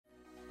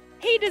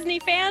Hey Disney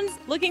fans,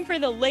 looking for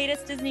the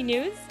latest Disney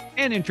news?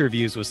 And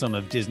interviews with some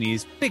of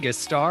Disney's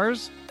biggest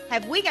stars?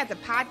 Have we got the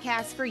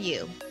podcast for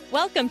you?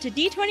 Welcome to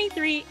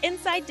D23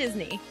 Inside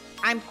Disney.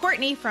 I'm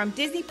Courtney from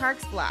Disney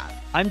Parks Blog.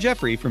 I'm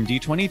Jeffrey from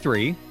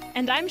D23.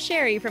 And I'm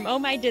Sherry from Oh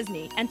My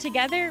Disney, and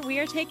together we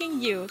are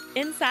taking you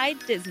inside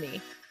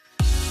Disney.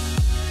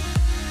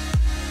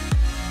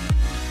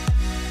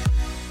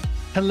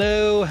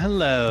 Hello,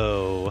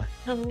 hello.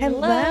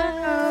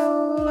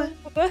 Hello.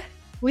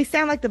 We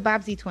sound like the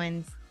Bobbsey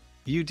twins.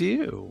 You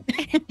do.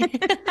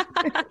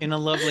 In a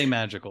lovely,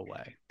 magical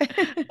way.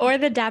 Or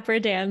the Dapper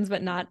Dans,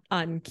 but not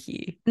on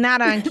key.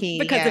 Not on key.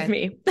 Because of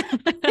me.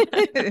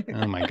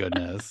 Oh my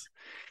goodness.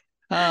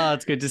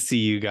 It's good to see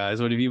you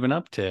guys. What have you been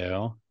up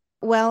to?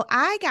 Well,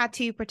 I got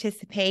to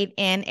participate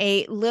in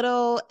a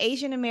little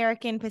Asian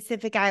American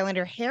Pacific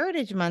Islander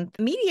Heritage Month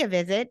media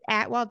visit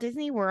at Walt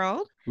Disney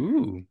World.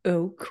 Ooh.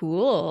 Oh,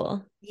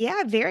 cool.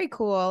 Yeah, very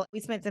cool.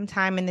 We spent some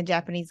time in the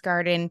Japanese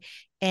garden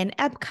in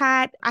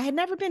Epcot. I had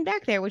never been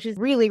back there, which is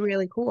really,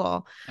 really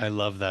cool. I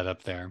love that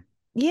up there.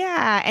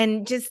 Yeah,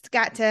 and just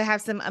got to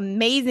have some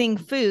amazing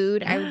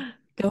food. I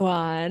Go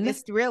on.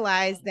 just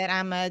realized that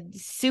I'm a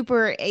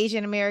super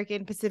Asian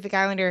American Pacific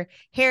Islander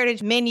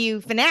Heritage menu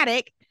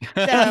fanatic.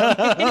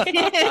 So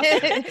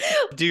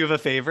Do you have a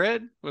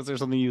favorite? Was there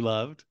something you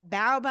loved?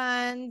 bao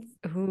buns,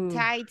 Ooh.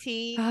 Thai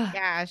tea,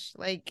 gosh,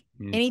 like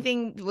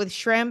anything with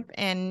shrimp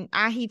and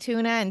ahi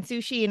tuna and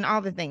sushi and all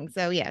the things.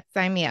 So yeah,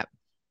 sign me up.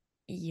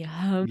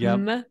 Yum.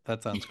 Yep,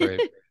 that sounds great.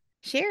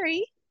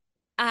 Sherry.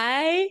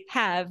 I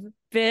have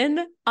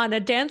been on a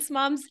Dance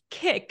Moms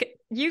kick.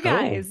 You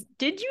guys,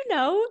 did you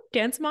know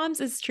Dance Moms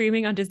is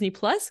streaming on Disney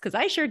Plus? Because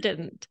I sure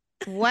didn't.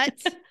 What?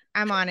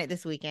 I'm on it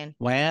this weekend.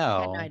 I had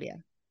Wow. no idea.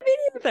 Me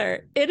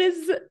neither. It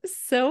is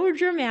so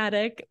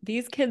dramatic.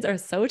 These kids are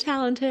so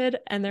talented,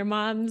 and their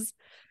moms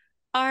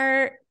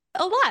are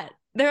a lot.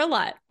 They're a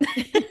lot.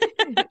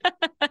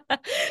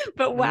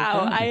 But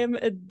wow, Okay. I am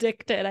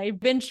addicted. I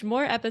binged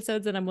more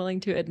episodes than I'm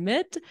willing to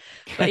admit.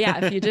 But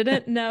yeah, if you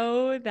didn't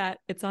know that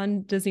it's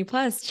on Disney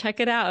Plus,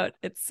 check it out.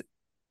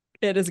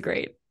 It is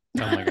great.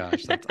 Oh my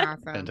gosh, that's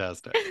Awesome.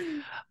 fantastic.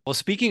 Well,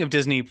 speaking of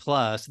Disney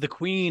Plus, the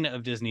queen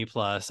of Disney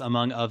Plus,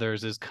 among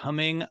others, is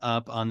coming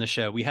up on the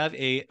show. We have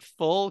a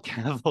full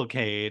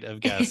cavalcade of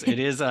guests. It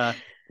is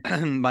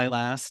my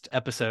last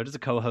episode as a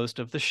co-host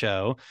of the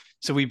show.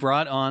 So we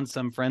brought on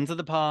some friends of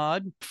the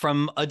pod,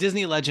 from a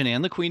Disney legend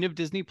and the queen of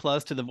Disney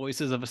Plus to the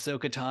voices of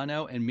Ahsoka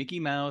Tano and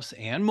Mickey Mouse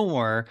and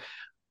more.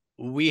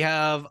 We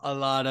have a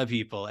lot of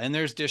people, and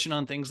there's dishing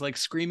on things like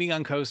Screaming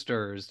on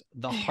Coasters,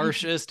 the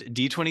harshest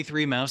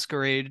D23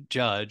 masquerade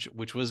judge,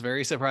 which was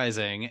very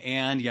surprising,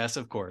 and yes,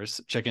 of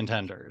course, chicken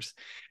tenders.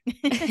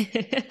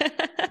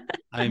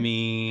 I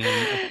mean,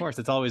 of course,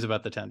 it's always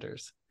about the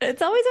tenders.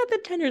 It's always about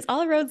the tenders.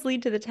 All roads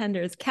lead to the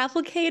tenders.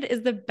 Cavalcade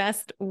is the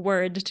best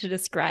word to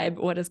describe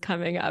what is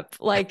coming up.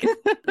 Like,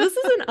 this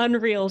is an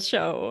unreal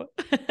show.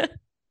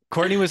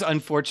 Courtney was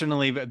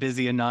unfortunately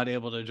busy and not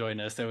able to join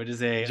us, so it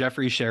is a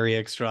Jeffrey Sherry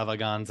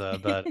extravaganza,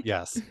 but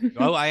yes.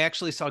 Oh, I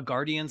actually saw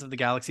Guardians of the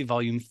Galaxy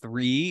Volume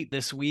 3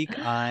 this week.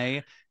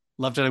 I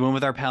loved it. I went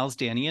with our pals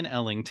Danny and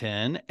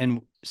Ellington,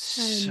 and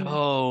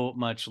so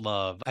much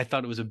love. I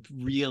thought it was a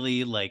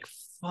really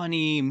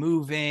funny,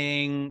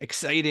 moving,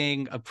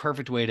 exciting, a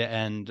perfect way to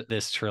end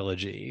this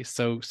trilogy.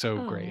 So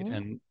great.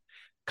 And a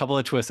couple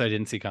of twists I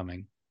didn't see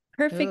coming.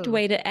 Perfect Ooh.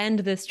 way to end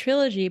this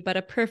trilogy, but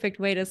a perfect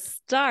way to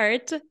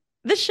start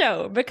the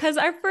show, because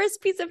our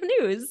first piece of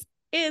news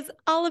is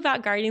all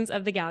about Guardians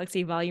of the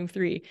Galaxy Volume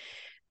 3.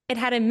 It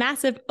had a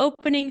massive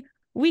opening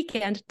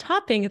weekend,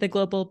 topping the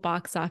global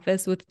box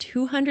office with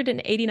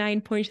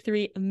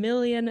 $289.3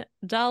 million.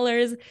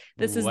 This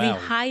is the Wow.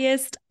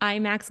 highest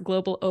IMAX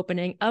global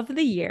opening of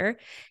the year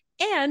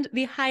and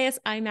the highest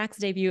IMAX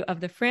debut of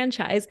the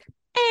franchise.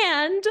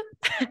 And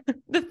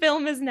the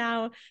film is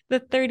now the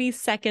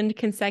 32nd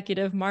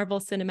consecutive Marvel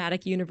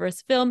Cinematic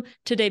Universe film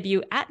to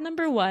debut at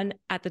 #1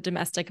 at the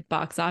domestic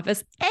box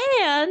office.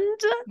 And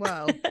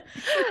Whoa.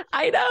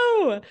 I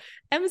know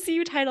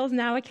MCU titles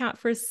now account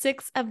for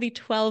 6 of the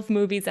 12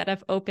 movies that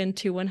have opened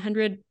to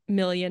 $100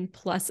 million+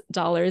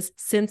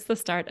 since the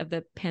start of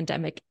the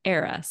pandemic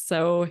era.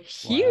 So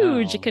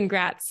huge Wow.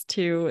 congrats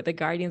to the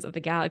Guardians of the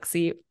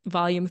Galaxy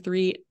Volume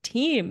 3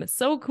 team.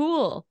 So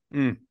cool.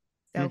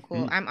 So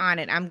cool. Mhm. I'm on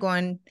it. I'm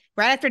going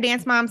right after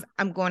Dance Moms.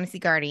 I'm going to see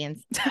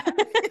Guardians.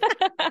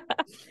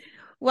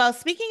 Well,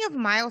 speaking of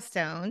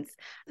milestones,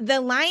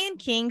 The Lion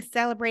King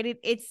celebrated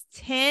its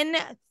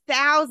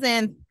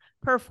 10,000th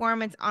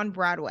performance on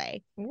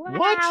Broadway.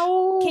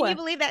 Wow. Can you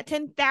believe that?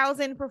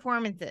 10,000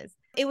 performances.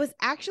 It was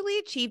actually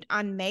achieved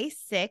on May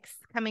 6th,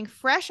 coming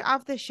fresh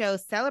off the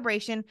show's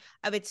celebration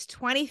of its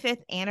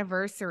 25th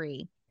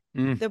anniversary.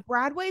 The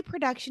Broadway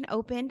production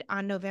opened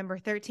on November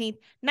 13th,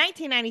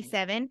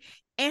 1997,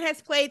 and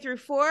has played through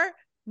 4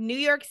 New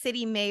York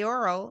City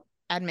mayoral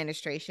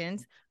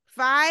administrations,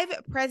 5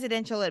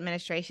 presidential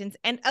administrations,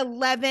 and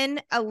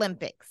 11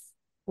 Olympics.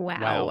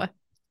 Wow.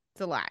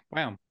 It's a lot.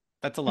 Wow.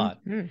 That's a lot.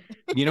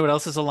 Mm-hmm. You know what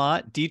else is a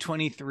lot?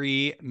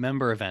 D23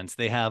 member events.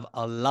 They have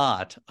a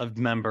lot of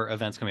member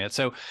events coming out.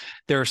 So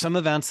there are some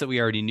events that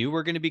we already knew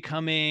were going to be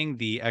coming.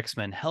 The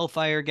X-Men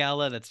Hellfire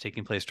Gala that's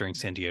taking place during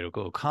San Diego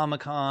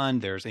Comic-Con.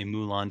 There's a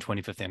Mulan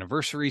 25th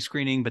anniversary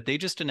screening, but they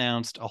just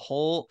announced a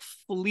whole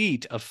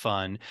fleet of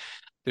fun.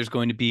 There's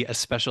going to be a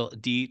special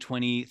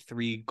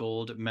D23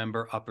 Gold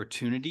member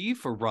opportunity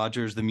for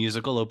Rogers the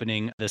Musical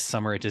opening this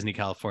summer at Disney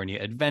California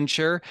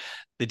Adventure.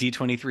 The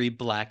D23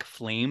 Black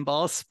Flame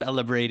Ball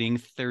celebrating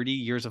 30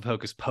 years of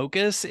Hocus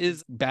Pocus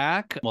is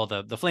back. Well,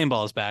 the Flame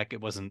Ball is back. It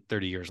wasn't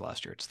 30 years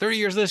last year. It's 30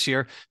 years this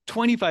year.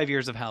 25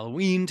 years of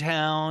Halloween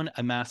Town,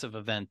 a massive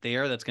event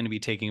there that's going to be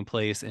taking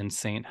place in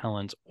St.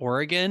 Helens,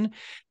 Oregon.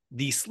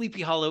 The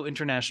Sleepy Hollow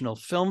International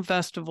Film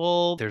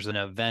Festival, there's an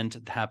event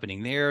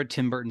happening there.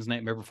 Tim Burton's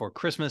Nightmare Before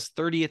Christmas,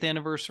 30th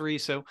anniversary.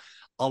 So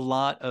a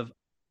lot of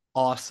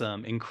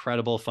awesome,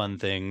 incredible, fun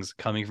things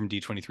coming from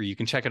D23. You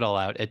can check it all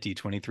out at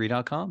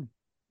d23.com.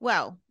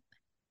 Well,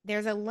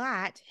 there's a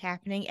lot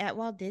happening at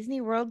Walt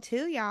Disney World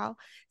too, y'all.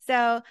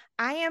 So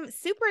I am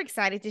super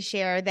excited to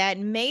share that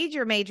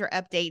major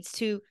updates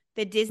to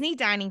the Disney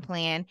dining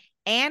plan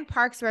and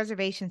parks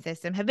reservation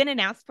system have been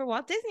announced for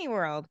Walt Disney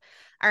World.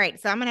 All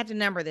right, so I'm going to have to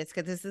number this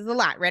because this is a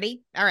lot.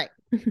 Ready? All right.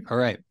 All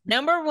right.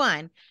 Number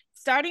 1,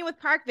 starting with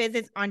park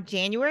visits on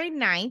January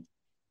 9th,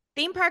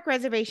 theme park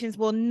reservations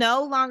will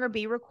no longer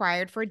be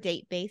required for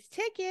date-based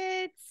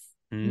tickets.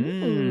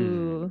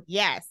 Ooh.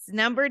 Yes.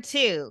 Number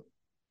 2,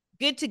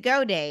 Good to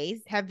Go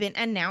days have been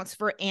announced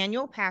for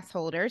annual pass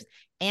holders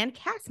and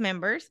cast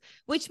members,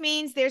 which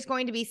means there's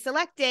going to be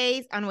select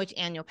days on which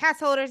annual pass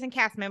holders and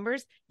cast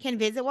members can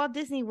visit Walt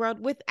Disney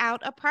World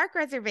without a park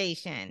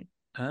reservation.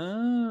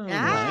 Oh,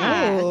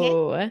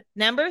 Okay.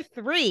 Number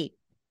 3,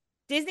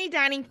 Disney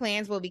dining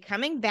plans will be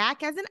coming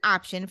back as an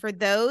option for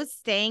those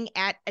staying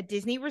at a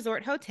Disney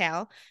Resort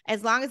hotel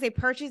as long as they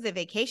purchase a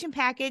vacation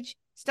package,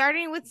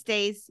 starting with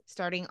stays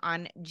starting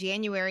on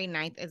January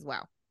 9th as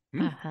well.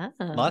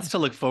 Lots to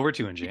look forward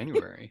to in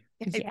January.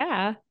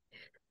 Yeah.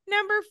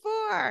 Number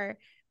 4,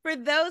 for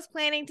those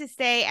planning to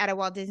stay at a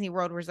Walt Disney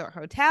World Resort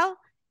hotel,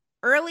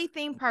 early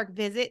theme park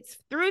visits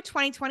through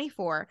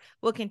 2024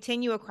 will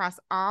continue across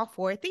all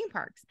 4 theme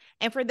parks.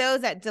 And for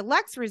those at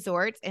deluxe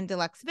resorts and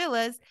deluxe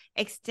villas,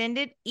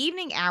 extended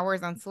evening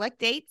hours on select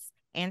dates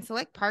and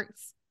select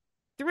parks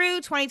through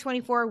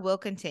 2024 will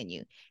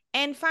continue.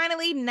 And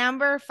finally,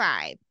 number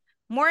 5,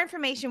 more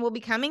information will be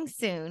coming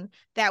soon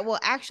that will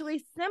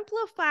actually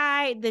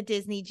simplify the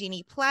Disney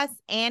Genie Plus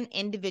and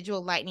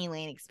individual Lightning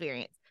Lane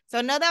experience. So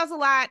I know that was a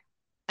lot.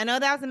 I know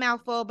that was a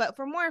mouthful, but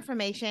for more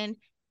information,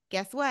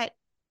 guess what?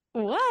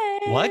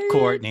 What,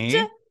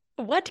 Courtney?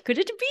 What could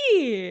it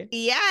be?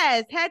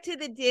 Yes, head to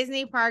the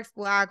Disney Parks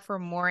blog for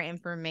more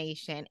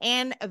information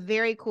and a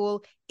very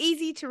cool,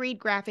 easy to read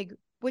graphic,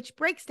 which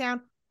breaks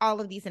down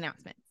all of these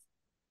announcements.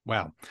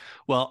 Wow.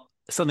 Well,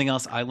 something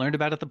else I learned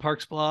about at the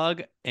Parks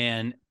blog,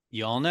 and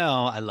y'all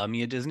know I love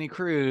me a Disney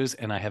cruise,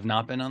 and I have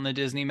not been on the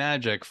Disney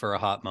Magic for a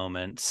hot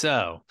moment.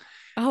 So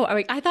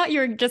I thought you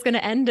were just going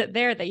to end it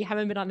there, that you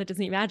haven't been on the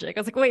Disney Magic. I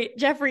was like, wait,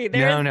 Jeffrey,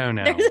 there's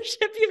a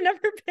ship you've never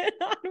been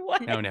on.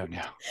 What? No.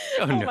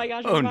 Oh my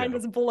gosh, my mind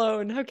was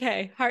blown.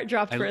 Okay, heart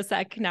dropped for a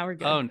sec. Now we're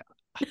good. Oh, no.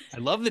 I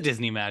love the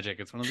Disney Magic.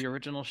 It's one of the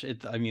original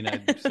shit. I mean,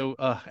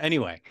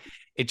 anyway,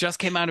 it just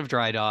came out of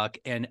dry dock,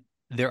 and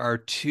there are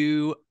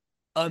 2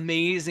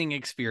 amazing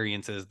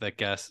experiences that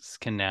guests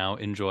can now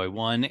enjoy.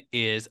 One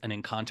is an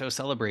Encanto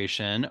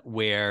celebration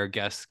where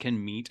guests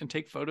can meet and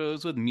take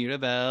photos with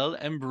Mirabel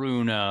and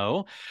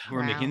Bruno, who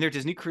are making their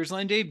Disney Cruise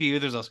Line debut.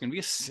 There's also going to be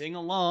a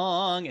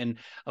sing-along. And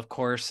of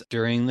course,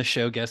 during the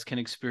show, guests can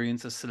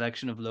experience a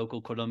selection of local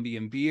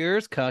Colombian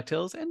beers,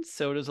 cocktails, and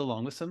sodas,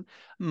 along with some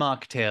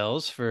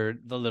mocktails for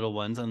the little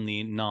ones and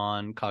the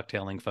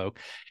non-cocktailing folk.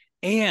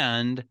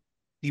 And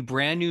the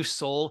brand new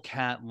Soul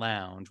Cat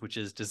Lounge, which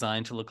is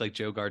designed to look like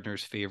Joe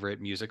Gardner's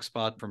favorite music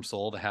spot from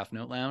Soul, the Half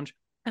Note Lounge.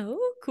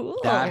 Oh, cool.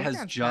 That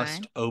has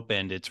just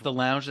opened. It's the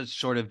lounge that's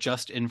sort of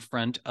just in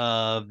front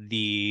of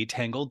the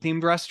Tangled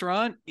themed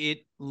restaurant.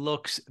 It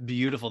looks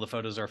beautiful. The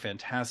photos are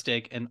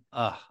fantastic. And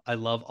I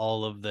love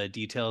all of the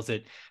details.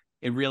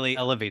 It really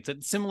elevates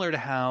it. Similar to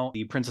how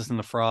the Princess and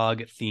the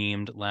Frog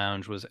themed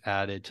lounge was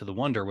added to the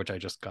Wonder, which I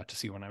just got to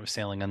see when I was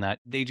sailing on that.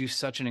 They do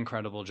such an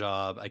incredible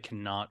job. I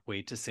cannot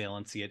wait to sail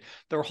and see it.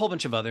 There are a whole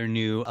bunch of other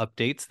new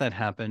updates that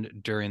happened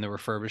during the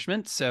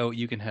refurbishment, so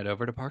you can head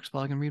over to Parks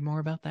Blog and read more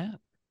about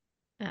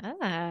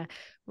that.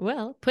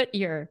 Well, put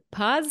your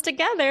paws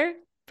together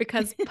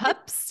because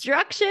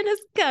Pupstruction is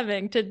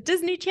coming to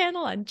Disney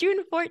Channel on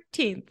June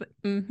 14th.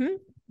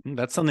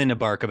 That's something to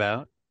bark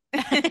about.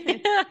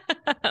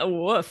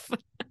 Woof.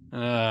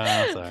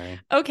 Sorry.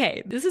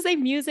 Okay, this is a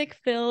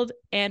music-filled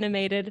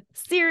animated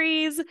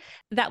series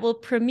that will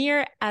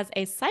premiere as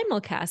a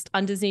simulcast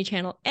on Disney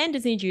Channel and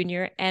Disney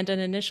Junior, and an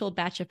initial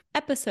batch of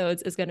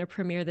episodes is going to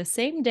premiere the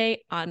same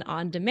day on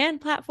on-demand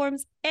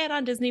platforms and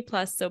on Disney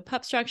Plus, so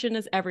Pupstruction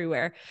is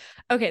everywhere.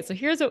 Okay, so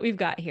here's what we've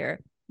got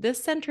here.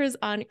 This centers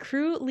on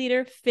crew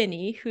leader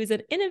Finny, who's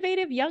an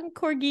innovative young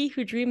corgi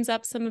who dreams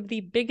up some of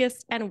the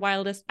biggest and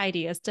wildest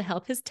ideas to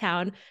help his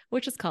town,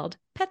 which is called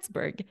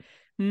Pittsburgh.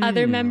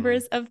 Other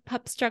members of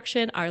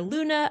Pupstruction are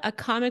Luna, a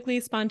comically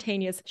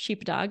spontaneous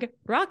sheepdog,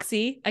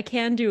 Roxy, a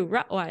can-do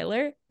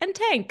Rottweiler, and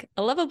Tank,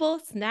 a lovable,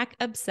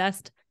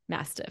 snack-obsessed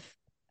mastiff.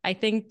 I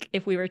think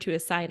if we were to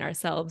assign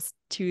ourselves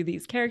to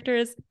these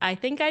characters, I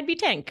think I'd be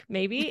Tank,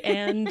 maybe.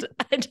 And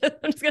I'm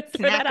just going to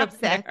throw that out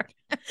there.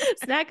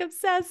 Snack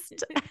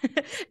obsessed.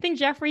 I think,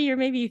 Jeffrey, you're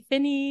maybe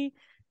Finny.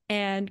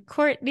 And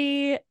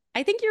Courtney,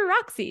 I think you're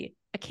Roxy.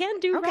 A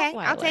can-do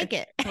Rottweiler. I'll take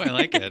it. Oh, I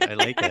like it. I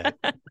like it.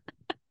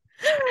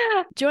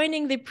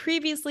 Joining the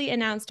previously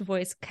announced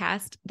voice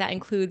cast that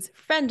includes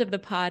friend of the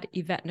pod,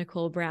 Yvette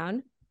Nicole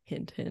Brown,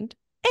 hint, hint,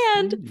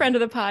 and friend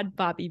of the pod,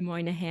 Bobby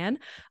Moynihan,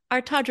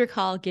 are Todrick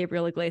Hall,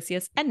 Gabriel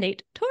Iglesias, and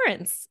Nate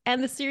Torrance.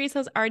 And the series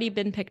has already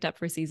been picked up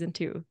for season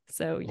 2.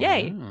 So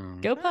yay,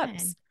 go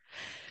Pups.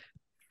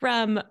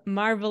 From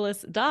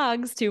marvelous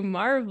dogs to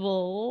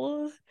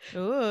Marvel,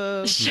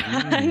 Shang-Chi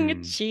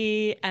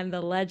and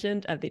the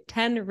Legend of the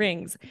Ten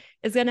Rings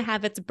is going to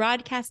have its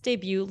broadcast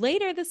debut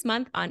later this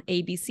month on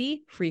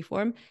ABC,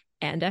 Freeform,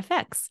 and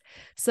FX.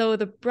 So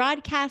the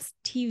broadcast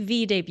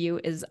TV debut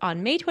is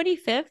on May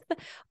 25th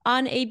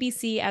on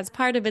ABC as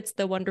part of its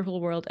The Wonderful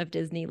World of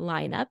Disney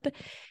lineup.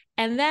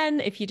 And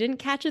then, if you didn't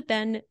catch it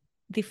then,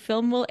 the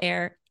film will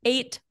air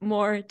 8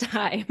 more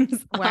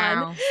times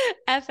on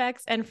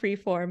FX and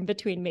Freeform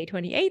between May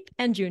 28th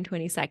and June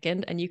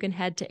 22nd. And you can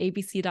head to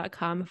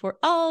abc.com for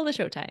all the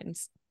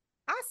showtimes.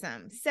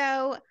 Awesome.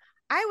 So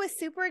I was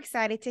super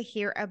excited to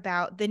hear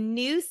about the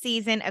new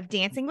season of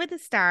Dancing with the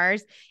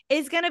Stars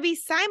is going to be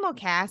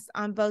simulcast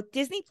on both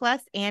Disney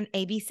Plus and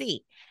ABC.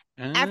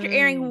 After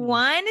airing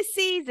one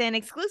season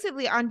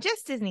exclusively on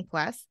just Disney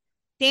Plus,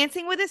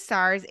 Dancing with the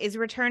Stars is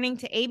returning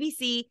to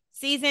ABC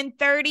season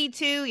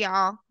 32,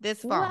 y'all,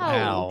 this fall.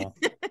 Wow.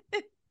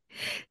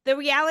 The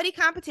reality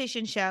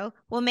competition show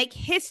will make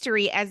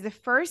history as the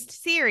first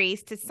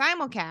series to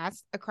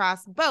simulcast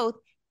across both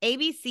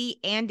ABC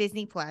and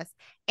Disney Plus,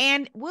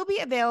 and will be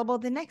available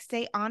the next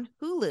day on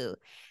Hulu.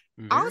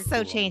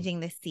 Also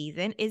changing this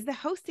season is the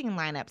hosting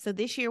lineup. So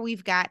this year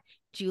we've got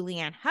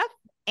Julianne Hough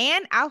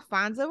and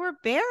Alfonso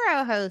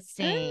Ribeiro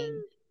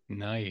hosting.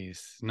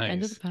 Nice.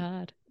 Friend of the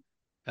pod.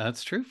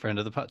 That's true. Friend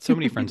of the pod. So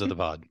many friends of the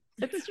pod.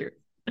 That's true.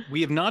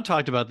 We have not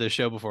talked about this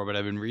show before, but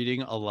I've been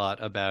reading a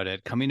lot about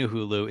it. Coming to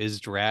Hulu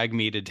is Drag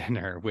Me to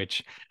Dinner,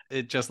 which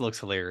it just looks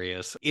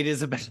hilarious. It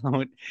is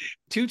about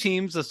 2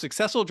 teams of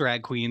successful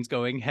drag queens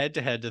going head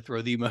to head to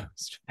throw the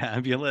most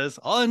fabulous,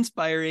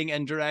 awe-inspiring,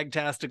 and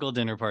drag-tastical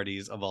dinner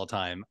parties of all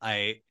time.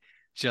 I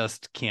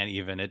just can't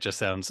even. It just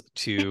sounds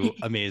too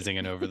amazing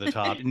and over the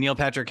top. Neil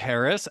Patrick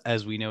Harris,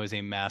 as we know, is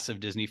a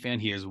massive Disney fan.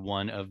 He is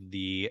one of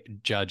the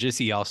judges.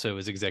 He also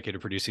is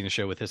executive producing the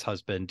show with his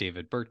husband,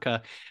 David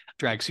Burtka.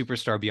 Drag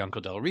superstar Bianca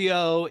Del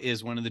Rio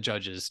is one of the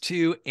judges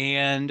too,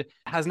 and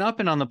has not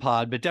been on the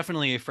pod, but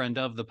definitely a friend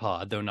of the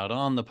pod, though not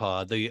on the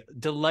pod. The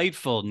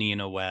delightful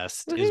Nina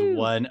West is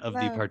one of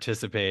the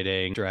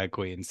participating drag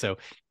queens. So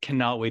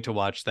cannot wait to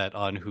watch that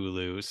on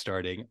Hulu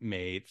starting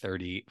May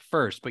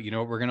 31st. But you know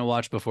what we're going to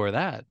watch before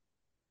that?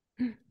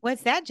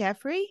 What's that,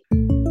 Jeffrey?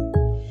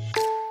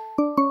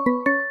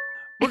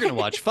 We're going to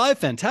watch 5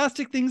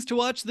 fantastic things to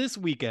watch this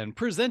weekend,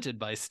 presented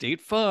by State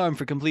Farm.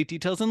 For complete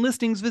details and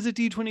listings, visit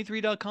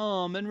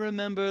D23.com. And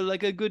remember,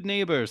 like a good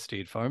neighbor,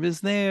 State Farm is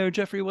there.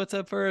 Jeffrey, what's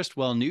up first?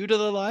 Well, new to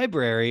the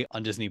library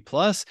on Disney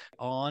Plus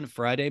on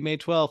Friday, May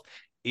 12th,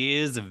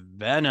 is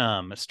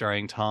Venom,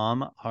 starring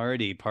Tom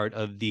Hardy, part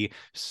of the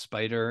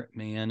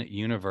Spider-Man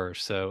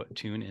universe. So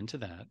tune into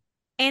that.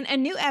 And a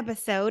new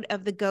episode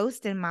of The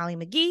Ghost and Molly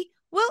McGee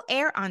will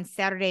air on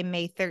Saturday,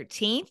 May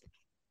 13th.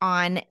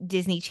 On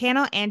Disney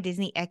Channel and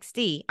Disney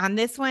XD. On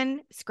this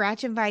one,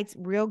 Scratch invites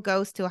real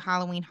ghosts to a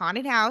Halloween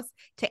haunted house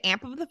to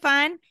amp up the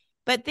fun,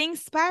 but things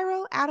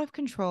spiral out of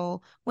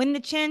control when the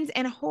Chins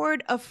and a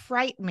horde of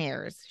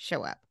frightmares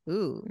show up.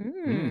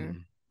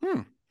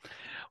 Well,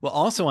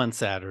 also on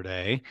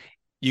Saturday,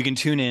 you can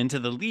tune in to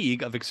The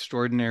League of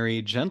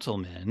Extraordinary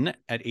Gentlemen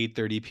at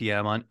 8:30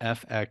 p.m. on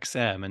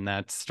FXM, and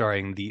that's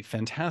starring the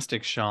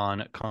fantastic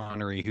Sean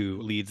Connery,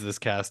 who leads this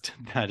cast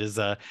that is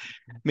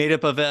made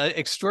up of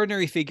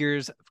extraordinary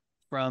figures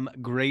from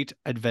great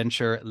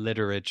adventure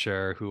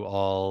literature who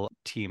all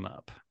team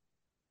up.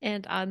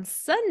 And on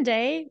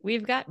Sunday,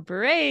 we've got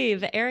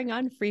Brave airing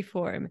on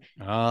Freeform.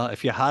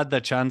 If you had the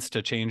chance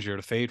to change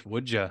your fate,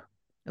 would you?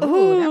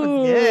 Ooh,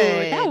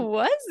 that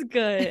was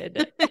good.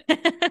 That was good.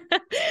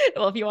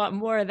 Well, if you want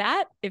more of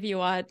that, if you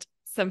want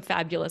some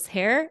fabulous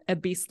hair, a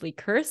beastly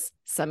curse,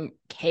 some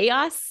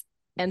chaos,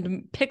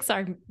 and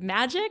Pixar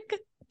magic,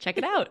 check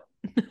it out.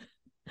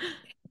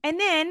 And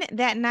then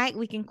that night,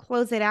 we can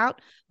close it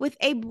out with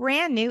a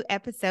brand new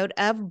episode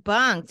of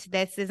Bunked.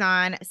 This is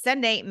on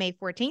Sunday, May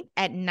 14th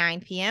at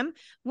 9 p.m.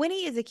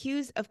 Winnie is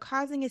accused of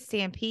causing a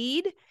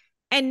stampede,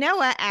 and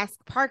Noah asks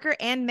Parker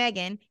and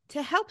Megan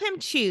to help him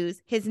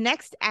choose his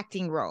next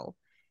acting role.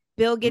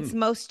 Bill gets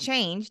most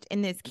changed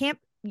in this camp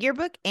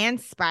yearbook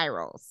and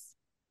spirals.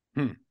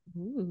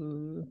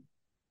 Ooh.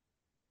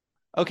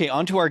 Okay,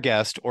 on to our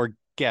guest, or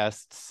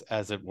guests,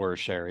 as it were,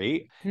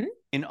 Sherry.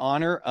 In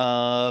honor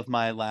of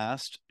my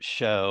last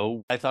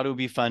show, I thought it would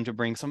be fun to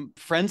bring some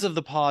friends of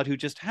the pod who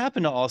just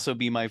happen to also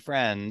be my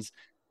friends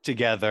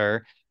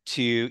together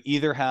to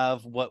either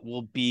have what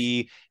will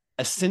be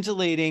a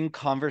scintillating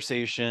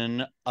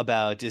conversation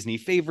about Disney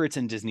favorites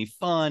and Disney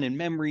fun and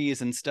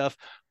memories and stuff,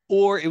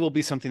 or it will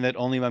be something that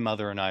only my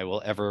mother and I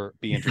will ever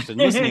be interested in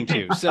listening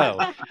to. So,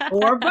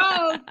 or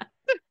both.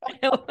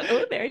 Oh,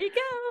 there you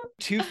go.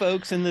 2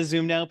 folks in the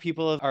Zoom now.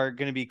 People are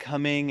going to be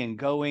coming and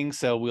going.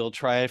 So we'll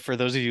try, for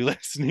those of you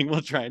listening,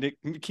 we'll try to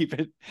keep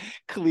it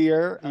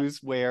clear who's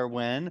where,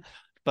 when.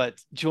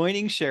 But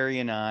joining Sherry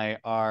and I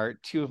are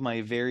 2 of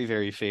my very,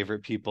 very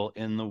favorite people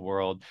in the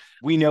world.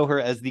 We know her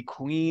as the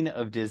Queen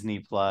of Disney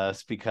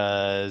Plus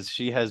because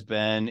she has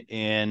been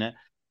in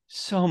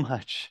so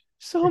much.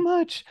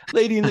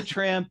 Lady and the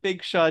Tramp,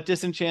 Big Shot,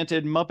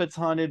 Disenchanted, Muppets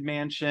Haunted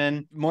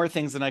Mansion, more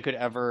things than I could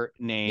ever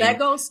name.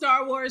 Lego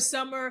Star Wars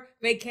Summer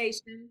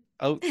Vacation.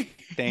 Oh,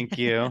 thank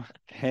you.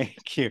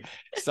 Thank you.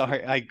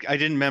 Sorry, I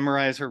didn't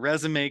memorize her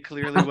resume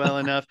clearly well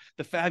enough.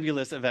 The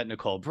fabulous Yvette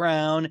Nicole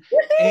Brown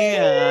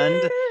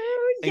and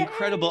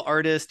incredible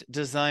artist,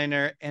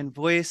 designer, and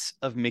voice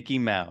of Mickey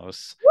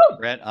Mouse,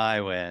 Bret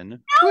Iwan.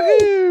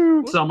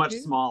 So much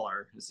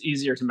smaller. It's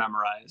easier to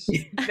memorize.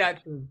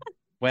 Exactly.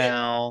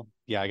 Well,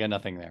 yeah, I got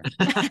nothing there.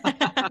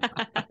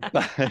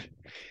 But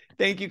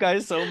thank you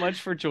guys so much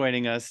for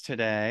joining us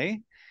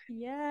today.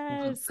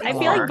 Yes. I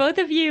feel like both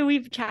of you,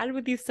 we've chatted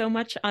with you so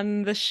much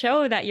on the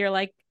show that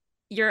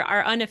you're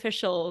our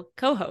unofficial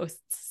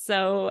co-hosts.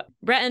 So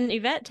Bret and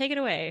Yvette, take it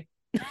away.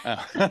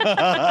 Oh.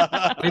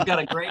 We've got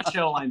a great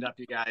show lined up,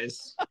 you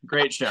guys.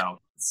 Great show.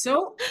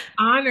 So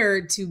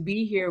honored to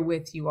be here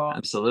with you all.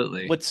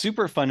 Absolutely. What's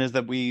super fun is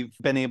that we've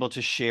been able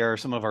to share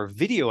some of our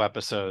video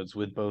episodes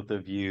with both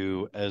of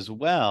you as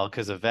well.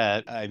 Because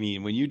Yvette, I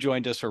mean, when you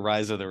joined us for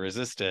Rise of the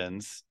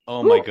Resistance,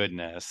 oh my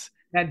goodness.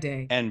 That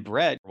day. And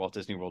Bret, Walt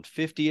Disney World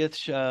 50th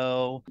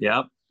show.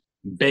 Yep.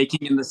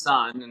 Baking in the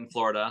sun in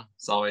Florida.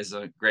 It's always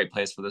a great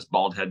place for this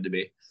bald head to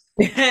be.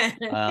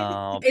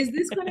 Is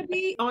this going to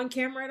be on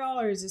camera at all,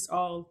 or is this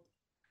all?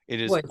 It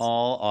is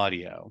all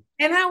audio.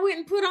 And I went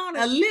and put on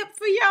a lip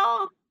for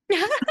y'all.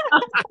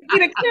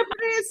 Get a clip of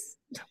this.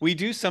 We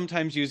do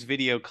sometimes use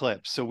video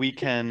clips, so we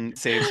can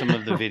save some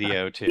of the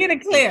video too. Get a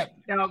clip.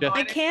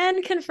 I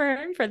can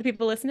confirm for the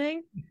people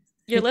listening,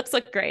 your lips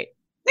look great.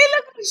 They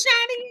look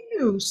shiny and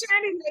new.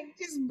 Shiny, like,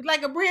 just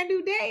like a brand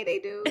new day. They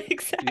do.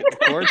 Exactly.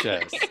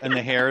 Gorgeous. And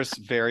the hair is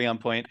very on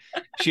point.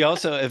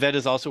 Yvette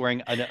is also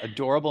wearing an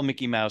adorable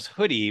Mickey Mouse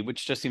hoodie,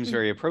 which just seems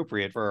very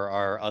appropriate for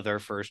our other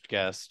first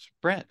guest,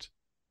 Bret.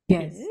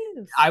 Yes.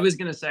 I was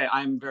going to say,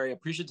 I'm very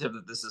appreciative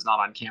that this is not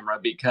on camera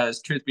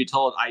because, truth be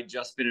told, I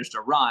just finished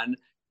a run,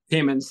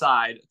 came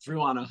inside,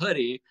 threw on a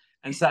hoodie,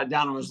 and sat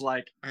down and was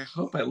like, I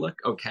hope I look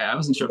okay. I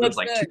wasn't sure if there's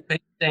like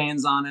toothpaste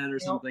stains on it or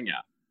something.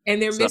 Yeah. And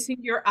they're missing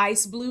your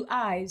ice blue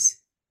eyes.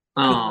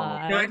 Oh,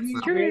 that's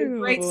true.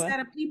 Great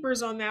set of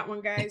peepers on that one,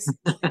 guys.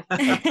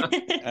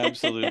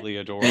 Absolutely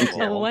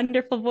adorable. A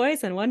wonderful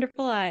voice and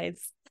wonderful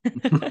eyes.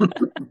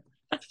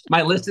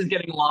 My list is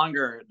getting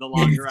longer the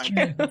longer I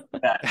get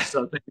that.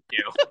 So thank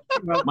you.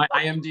 My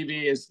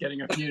IMDb is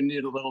getting a few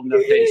new little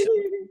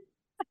notations.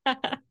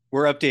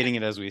 We're updating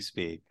it as we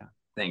speak.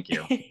 Thank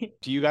you.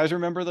 Do you guys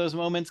remember those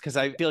moments? Because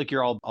I feel like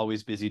you're all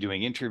always busy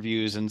doing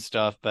interviews and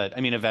stuff. But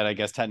I mean, Yvette, I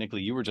guess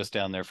technically you were just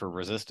down there for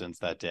Resistance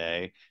that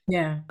day.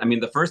 Yeah. I mean,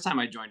 the first time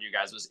I joined you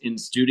guys was in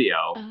studio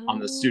on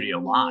the studio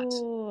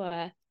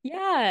lot.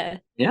 Yeah.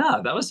 Yeah,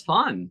 that was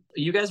fun.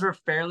 You guys were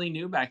fairly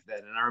new back then.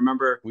 And I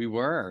remember we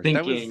were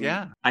thinking,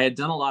 I had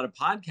done a lot of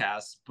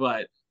podcasts,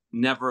 but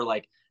never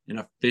like an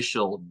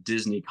official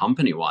Disney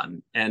company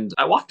one. And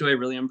I walked away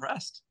really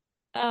impressed.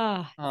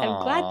 Oh,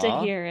 I'm glad to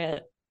hear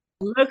it.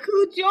 Look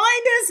who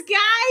joined us,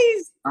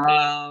 guys.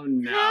 Oh,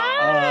 no.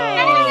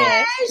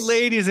 Oh.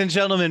 Ladies and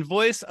gentlemen,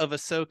 voice of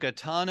Ahsoka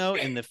Tano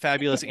in the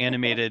fabulous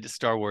animated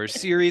Star Wars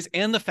series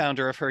and the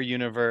founder of her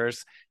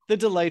universe, the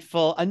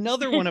delightful,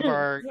 another one of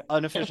our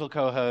unofficial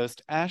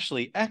co-hosts,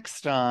 Ashley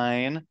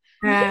Eckstein.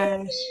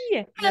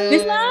 Hello.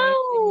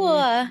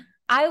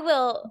 I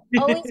will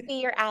always be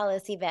your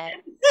Alice,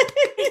 Yvette.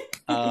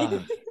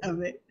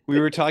 We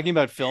were talking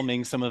about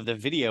filming some of the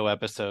video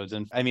episodes,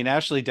 and I mean,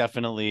 Ashley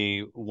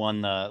definitely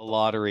won the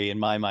lottery in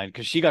my mind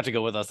because she got to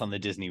go with us on the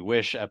Disney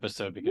Wish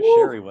episode because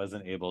Sherry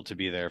wasn't able to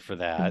be there for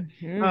that.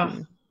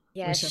 Mm-hmm.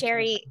 Yeah,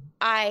 Sherry,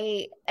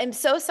 I am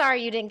so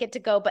sorry you didn't get to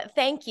go, but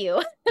thank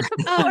you.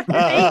 Thank you.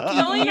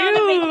 Going on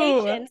a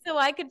vacation so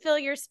I could fill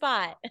your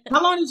spot.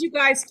 How long did you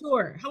guys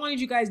tour? How long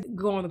did you guys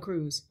go on the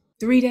cruise?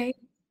 3 days?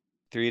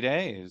 3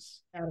 days.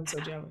 I'm so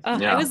jealous.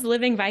 I was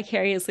living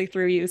vicariously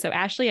through you. So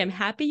Ashley, I'm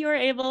happy you were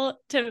able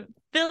to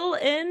fill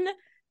in.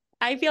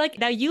 I feel like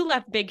now you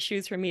left big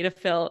shoes for me to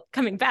fill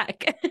coming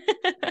back.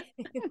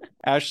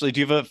 Ashley,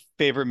 do you have a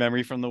favorite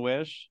memory from the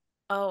Wish?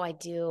 Oh, I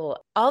do.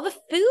 All the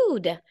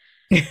food.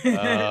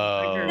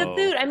 The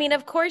food. I mean,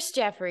 of course,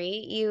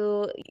 Jeffrey,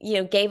 you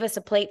gave us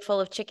a plate full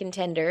of chicken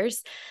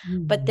tenders,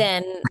 but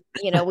then,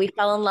 we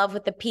fell in love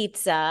with the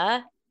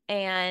pizza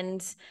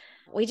and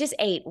we just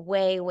ate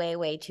way, way,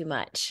 way too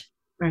much.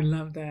 I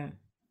love that.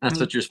 That's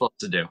what you're supposed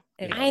to do.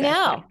 I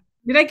know.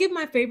 Did I give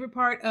my favorite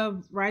part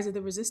of Rise of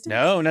the Resistance?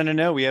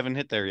 No. We haven't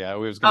hit there yet.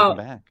 We was going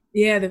to come back.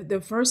 Yeah,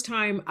 the first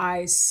time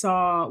I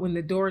saw when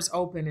the doors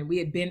open and we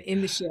had been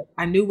in the ship,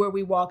 I knew where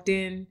we walked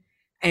in,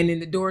 and then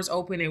the doors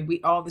open and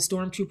all the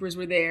stormtroopers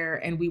were there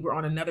and we were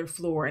on another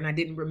floor and I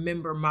didn't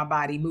remember my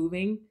body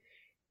moving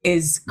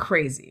is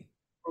crazy.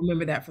 I'll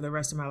remember that for the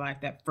rest of my life,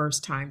 that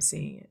first time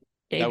seeing it.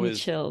 Gave me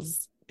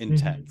chills.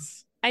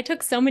 Intense. I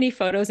took so many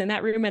photos in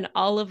that room and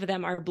all of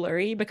them are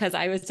blurry because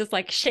I was just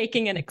like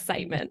shaking in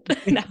excitement.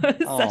 That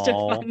was such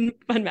a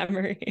fun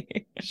memory.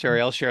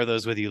 Sherry, I'll share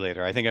those with you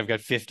later. I think I've got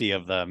 50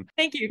 of them.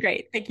 Thank you.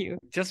 Great. Thank you.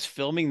 Just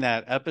filming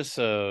that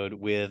episode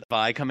with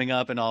Vi coming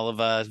up and all of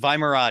us. Vi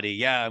Marati.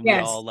 Yeah. We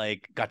all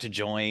like got to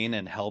join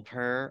and help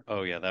her.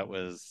 Oh yeah, that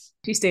was.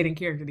 She stayed in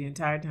character the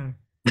entire time.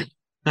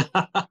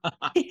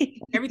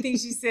 Everything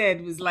she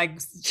said was like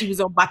she was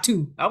on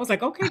Batu. I was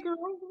like, okay, girl,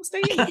 we'll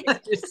stay in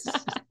here.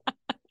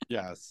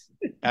 Yes.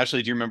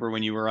 Ashley, do you remember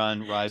when you were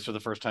on Rise for the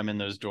first time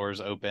and those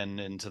doors opened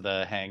into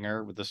the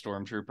hangar with the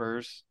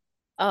stormtroopers?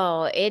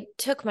 Oh, it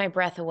took my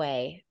breath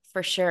away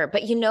for sure.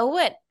 But you know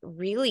what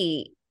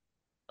really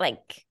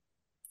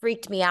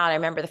freaked me out? I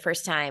remember the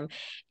first time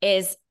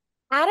is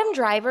Adam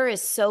Driver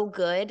is so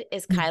good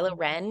as Kylo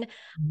Ren.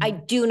 I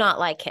do not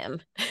like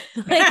him.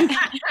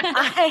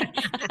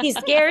 He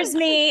scares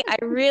me. I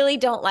really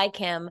don't like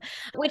him,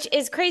 which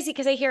is crazy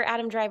because I hear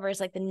Adam Driver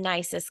is like the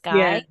nicest guy.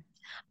 Yeah.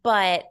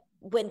 But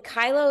when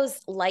Kylo's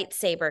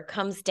lightsaber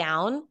comes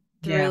down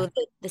through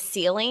the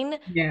ceiling,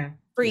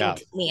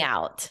 freaked me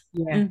out.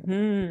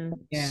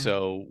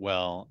 So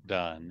well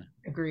done.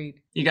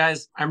 Agreed. You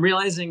guys, I'm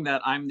realizing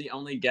that I'm the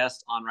only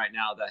guest on right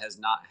now that has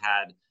not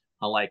had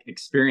a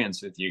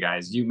experience with you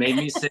guys. You made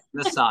me sit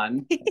in the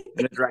sun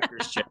in a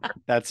director's chair.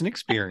 That's an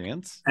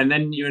experience. And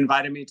then you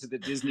invited me to the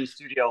Disney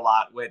studio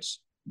lot, which,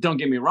 don't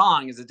get me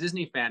wrong, as a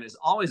Disney fan is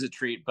always a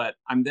treat, but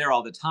I'm there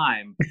all the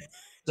time.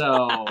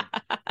 So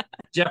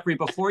Jeffrey,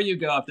 before you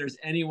go, if there's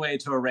any way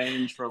to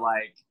arrange for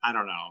I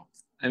don't know,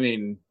 I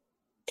mean,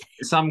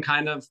 some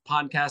kind of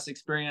podcast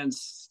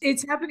experience.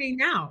 It's happening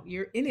now.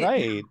 You're in it.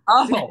 Right.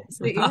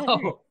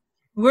 Oh.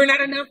 We're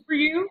not enough for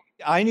you?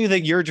 I knew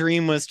that your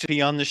dream was to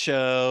be on the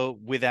show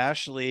with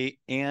Ashley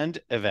and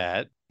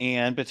Yvette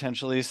and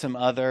potentially some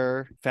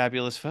other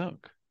fabulous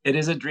folk. It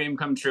is a dream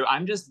come true.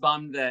 I'm just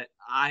bummed that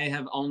I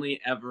have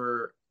only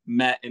ever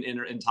met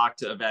and talked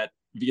to Yvette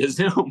via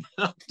Zoom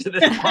to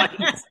this point.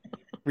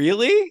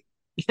 Really?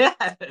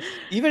 Yes.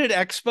 Even at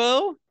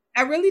Expo?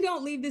 I really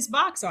don't leave this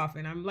box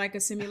often. I'm like a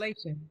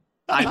simulation.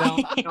 I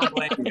don't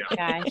blame you.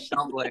 Gosh.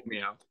 Don't blame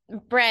you.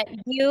 Bret,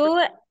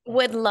 you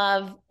would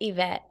love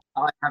Yvette.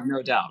 I have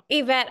no doubt.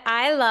 Yvette,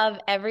 I love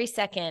every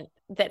second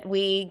that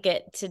we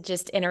get to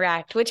just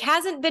interact, which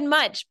hasn't been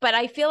much, but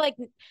I feel like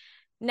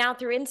now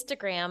through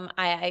Instagram,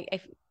 I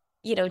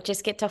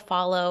just get to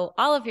follow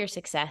all of your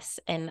success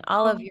and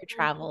all of your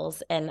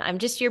travels. And I'm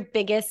just your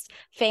biggest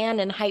fan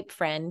and hype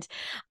friend.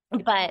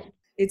 But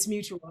it's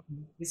mutual.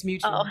 It's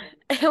mutual.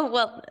 Oh,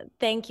 well,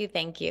 thank you.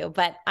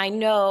 But I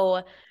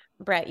know,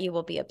 Bret, you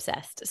will be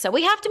obsessed. So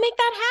we have to make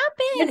that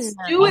happen. Let's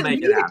do it. We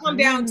need to come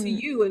down to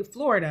you in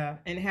Florida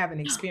and have an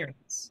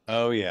experience.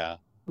 Oh, yeah.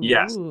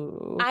 Yes.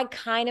 Ooh. I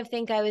kind of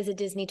think I was a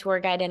Disney tour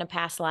guide in a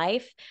past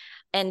life.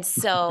 And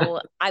so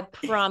I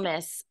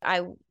promise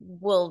I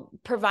will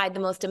provide the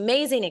most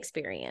amazing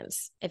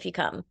experience if you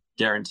come.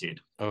 Guaranteed.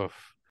 Oh,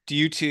 do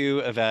you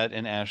two, Yvette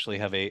and Ashley,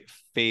 have a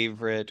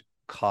favorite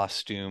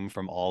costume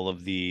from all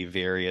of the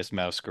various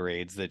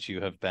masquerades that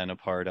you have been a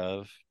part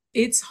of?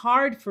 It's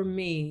hard for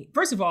me.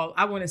 First of all,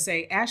 I want to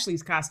say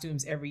Ashley's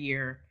costumes every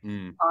year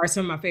are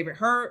some of my favorite.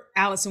 Her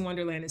Alice in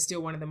Wonderland is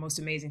still one of the most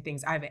amazing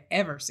things I've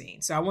ever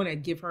seen. So I want to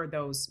give her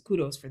those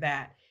kudos for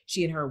that.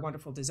 She and her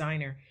wonderful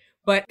designer.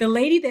 But the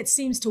lady that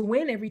seems to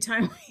win every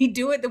time we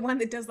do it, the one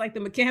that does the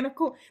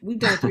mechanical, we've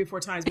done it 3 or 4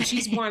 times, but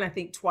she's won, I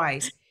think,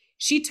 twice.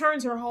 She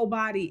turns her whole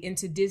body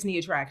into Disney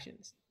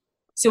attractions.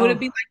 So it'll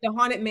be like the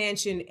Haunted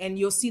Mansion, and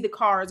you'll see the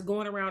cars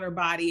going around her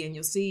body, and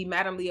you'll see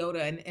Madame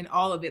Leota and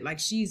all of it.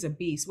 She's a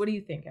beast. What do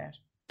you think, Ash?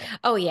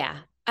 Oh, yeah.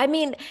 I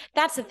mean,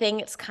 that's the thing.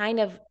 It's kind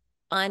of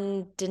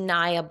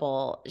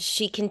undeniable.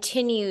 She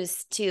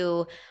continues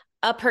to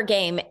up her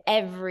game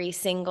every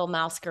single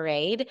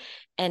masquerade.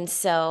 And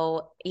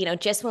so,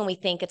 just when we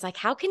think it's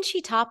how can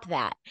she top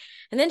that?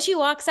 And then she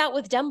walks out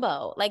with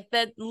Dumbo,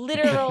 the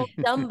literal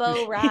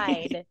Dumbo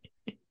ride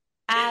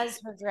as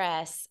her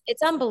dress.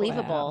 It's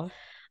unbelievable. Wow.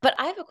 But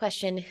I have a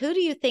question. Who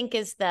do you think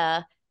is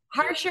the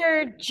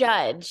harsher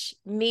judge,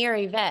 me or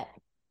Yvette?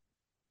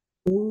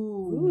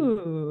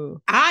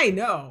 Ooh. I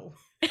know.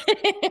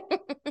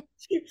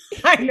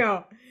 I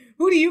know.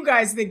 Who do you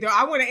guys think, though?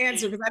 I want to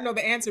answer because I know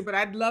the answer, but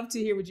I'd love to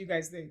hear what you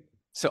guys think.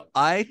 So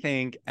I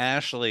think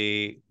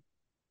Ashley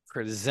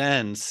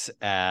presents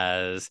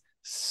as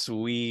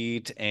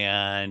sweet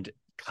and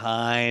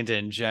kind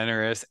and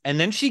generous. And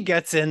then she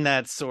gets in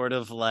that sort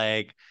of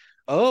like,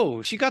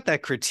 oh, she got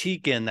that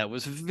critique in that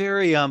was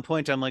very on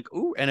point. I'm like,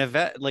 ooh, and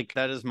Yvette, like,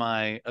 that is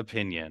my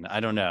opinion.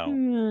 I don't know.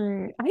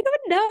 I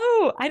don't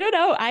know. I don't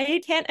know.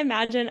 I can't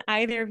imagine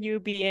either of you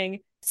being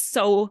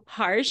so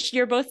harsh.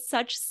 You're both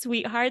such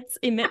sweethearts,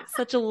 emit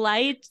such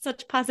light,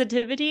 such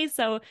positivity.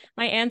 So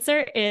my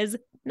answer is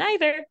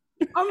neither.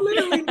 I'm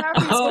literally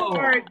laughing so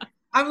hard.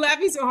 I'm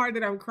laughing so hard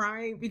that I'm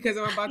crying because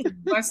I'm about to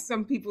bust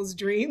some people's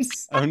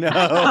dreams. Oh, no.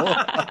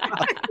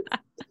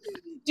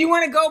 Do you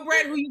want to go,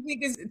 Brett? Who you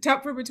think is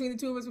tougher between the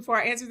two of us before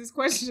I answer this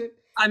question?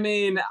 I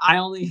mean, I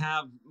only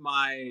have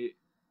my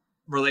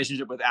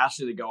relationship with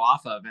Ashley to go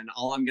off of, and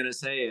all I'm going to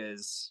say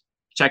is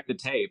check the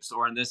tapes,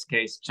 or in this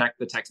case, check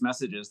the text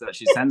messages that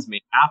she sends me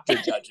after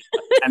judging,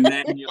 and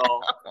then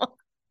you'll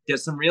get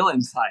some real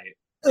insight.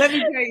 Let me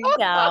tell you.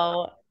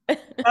 No.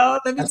 Oh,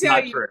 let me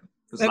tell you. True.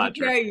 Let me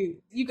tell you.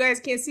 You guys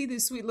can't see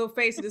this sweet little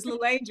face of this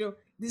little angel.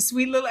 This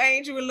sweet little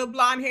angel with little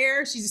blonde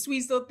hair. She's a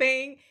sweet little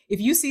thing. If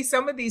you see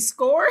some of these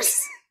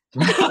scores,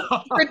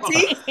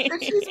 critiques that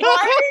she's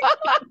writing,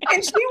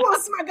 and she will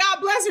smile. God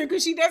bless her,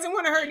 because she doesn't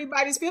want to hurt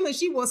anybody's feelings.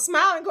 She will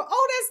smile and go,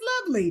 "Oh,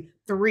 that's lovely."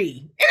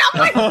 3. And I'm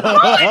like, "Oh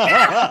my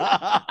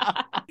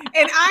God."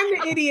 And I'm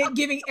the idiot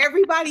giving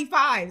everybody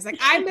 5s. Like,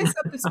 I mess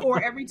up the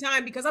score every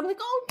time because I'm like,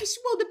 "Oh,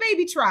 well, the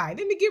baby tried.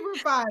 Let me give her a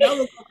 5." Oh,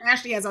 look,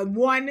 Ashley has a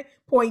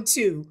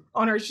 1.2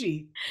 on her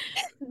sheet.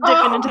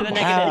 Dipping into the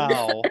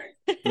negative.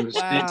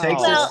 Wow. She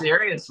takes it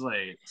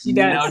seriously. She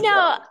does.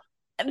 No,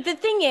 the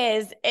thing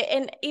is,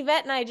 and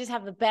Yvette and I just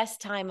have the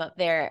best time up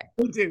there.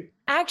 We do.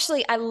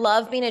 Actually, I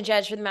love being a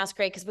judge for the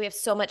Masquerade because we have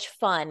so much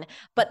fun.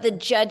 But the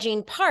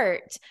judging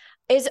part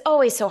is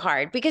always so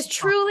hard, because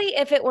truly,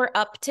 if it were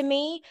up to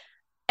me,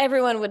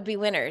 everyone would be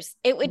winners.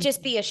 It would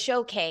just be a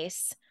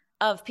showcase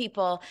of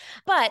people.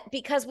 But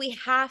because we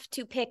have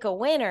to pick a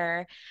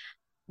winner,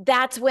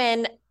 that's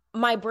when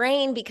my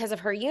brain, because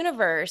of her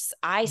universe,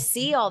 I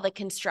see all the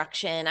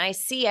construction, I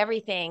see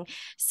everything.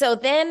 So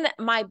then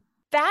my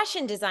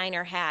fashion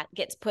designer hat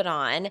gets put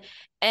on,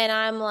 and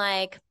I'm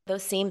like,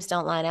 those seams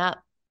don't line up.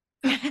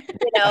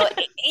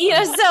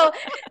 So,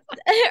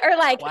 or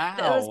like,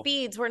 those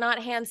beads were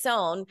not hand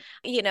sewn,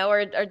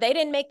 or they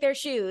didn't make their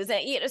shoes.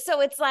 So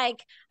it's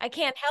like, I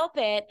can't help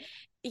it,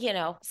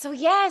 so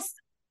yes.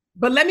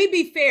 But let me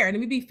be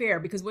fair,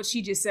 because what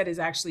she just said is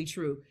actually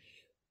true.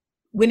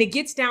 When it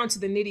gets down to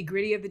the nitty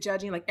gritty of the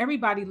judging, like,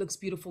 everybody looks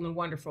beautiful and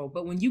wonderful.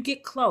 But when you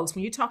get close,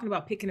 when you're talking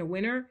about picking a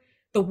winner,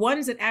 the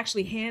ones that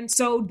actually hand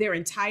sewed their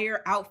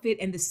entire outfit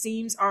and the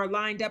seams are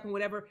lined up and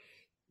whatever,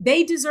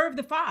 they deserve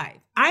the 5.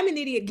 I'm an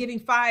idiot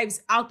giving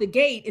 5s out the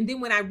gate. And then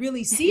when I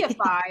really see a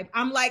 5,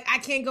 I'm like, I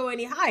can't go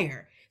any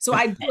higher. So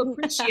I do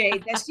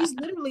appreciate that she's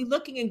literally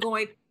looking and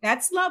going,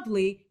 that's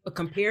lovely. But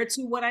compared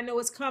to what I know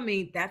is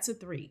coming, that's a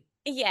 3.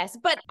 Yes,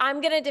 but I'm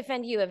going to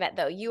defend you, Yvette,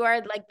 though. You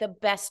are like the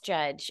best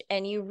judge,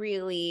 and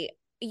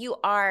you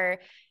are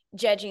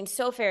judging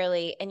so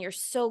fairly, and you're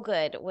so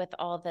good with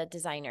all the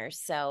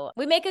designers. So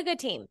we make a good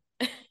team.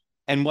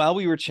 And while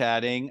we were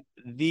chatting,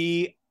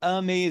 the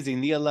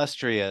amazing, the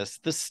illustrious,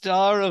 the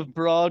star of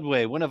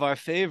Broadway, one of our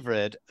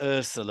favorite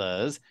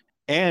Ursulas,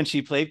 and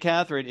she played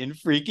Catherine in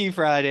Freaky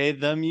Friday,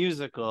 the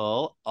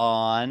musical,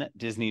 on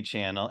Disney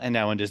Channel and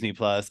now on Disney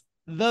Plus,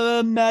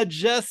 the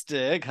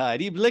majestic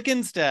Heidi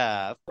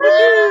Blickenstaff.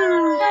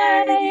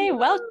 Hi,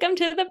 welcome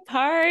to the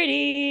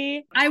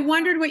party. I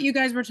wondered what you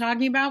guys were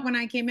talking about when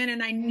I came in,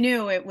 and I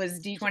knew it was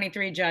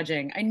D23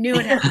 judging. I knew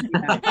it had to be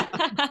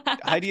that.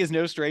 Heidi is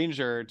no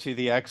stranger to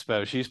the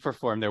expo. She's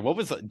performed there.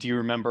 Do you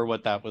remember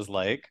what that was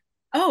like?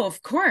 Oh,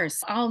 of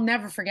course. I'll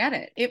never forget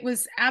it. It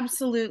was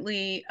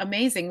absolutely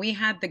amazing. We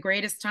had the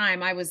greatest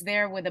time. I was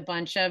there with a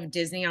bunch of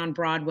Disney on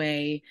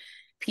Broadway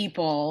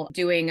people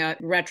doing a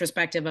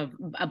retrospective of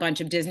a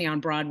bunch of Disney on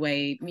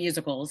Broadway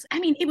musicals. I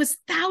mean, it was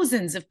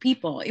thousands of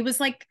people. It was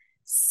like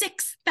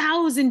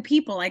 6,000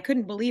 people. I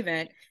couldn't believe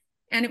it.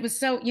 And it was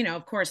so,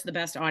 of course, the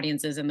best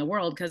audiences in the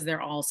world because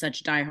they're all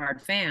such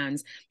diehard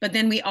fans. But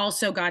then we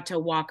also got to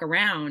walk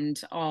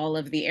around all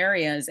of the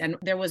areas. And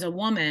there was a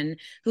woman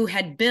who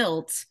had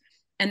built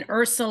an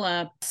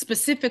Ursula,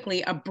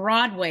 specifically a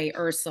Broadway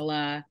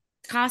Ursula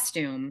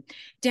costume,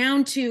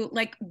 down to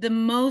like the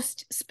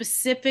most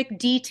specific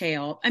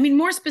detail. I mean,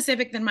 more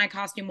specific than my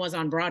costume was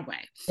on Broadway.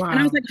 Wow. And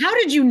I was like, how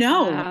did you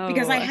know? Wow.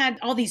 Because I had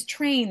all these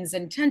trains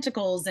and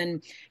tentacles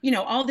and,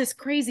 all this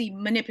crazy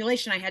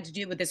manipulation I had to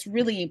do with this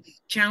really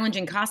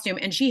challenging costume.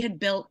 And she had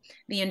built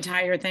the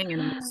entire thing.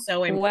 And I was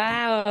so impressed.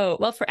 Wow.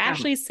 Well, for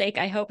Ashley's sake,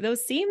 I hope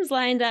those seams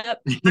lined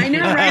up. I know,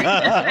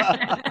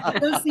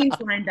 right? Those seams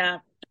lined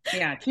up.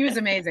 Yeah, she was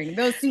amazing.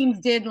 Those seams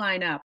did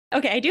line up.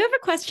 Okay, I do have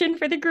a question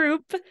for the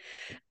group.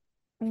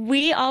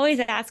 We always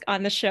ask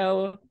on the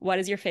show, what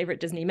is your favorite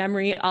Disney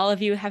memory? All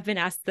of you have been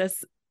asked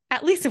this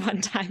at least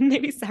one time,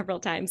 maybe several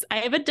times. I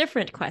have a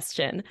different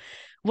question.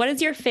 What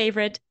is your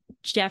favorite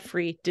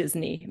Jeffrey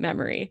Disney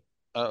memory?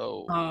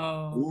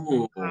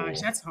 Oh gosh,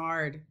 that's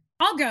hard.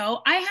 I'll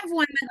go. I have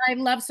one that I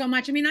love so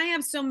much. I mean, I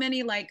have so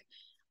many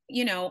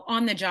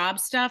on the job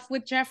stuff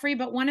with Jeffrey,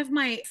 but one of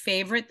my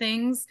favorite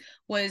things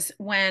was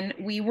when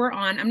we were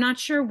on, I'm not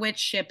sure which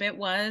ship it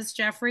was,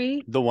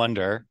 Jeffrey. The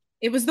Wonder.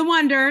 It was the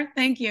Wonder.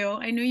 Thank you.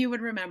 I knew you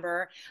would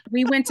remember.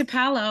 We went to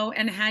Palo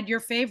and had your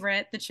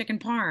favorite, the chicken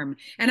parm.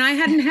 And I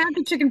hadn't had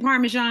the chicken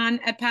parmesan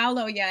at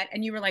Palo yet.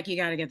 And you were like, you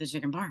got to get the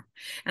chicken parm.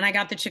 And I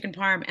got the chicken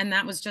parm. And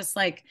that was just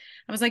like,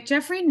 I was like,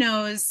 Jeffrey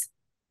knows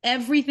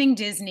everything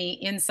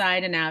Disney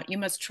inside and out. You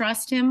must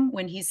trust him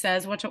when he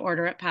says what to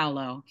order at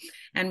Palo.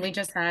 And we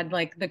just had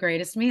like the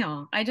greatest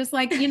meal. I just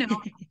like,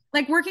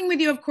 like working with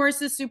you, of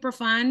course, is super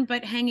fun,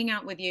 but hanging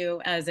out with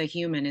you as a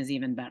human is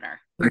even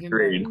better.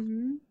 Agreed.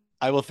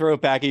 I will throw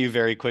it back at you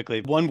very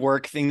quickly. One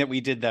work thing that we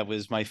did that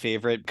was my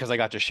favorite because I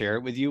got to share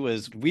it with you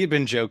was we had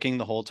been joking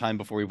the whole time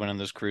before we went on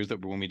this cruise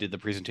that when we did the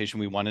presentation,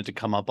 we wanted to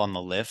come up on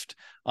the lift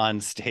on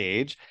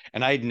stage.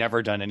 And I had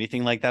never done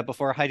anything like that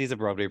before. Heidi's a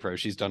Broadway pro.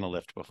 She's done a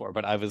lift before,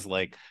 but I was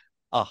like,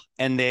 oh,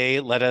 and they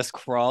let us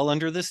crawl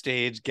under the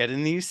stage, get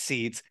in these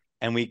seats.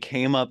 And we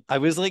came up. I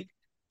was like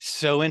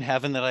so in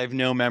heaven that I have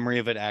no memory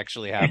of it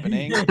actually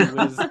happening. It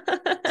was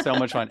so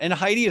much fun. And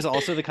Heidi is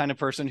also the kind of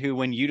person who,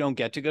 when you don't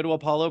get to go to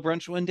Apollo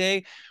brunch one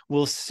day,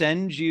 will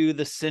send you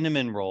the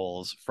cinnamon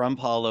rolls from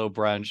Apollo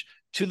brunch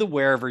to the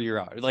wherever you're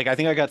at. Like, I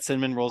think I got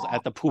cinnamon rolls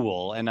at the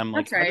pool and I'm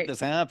like, how did this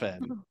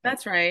happen?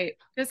 That's right.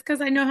 Just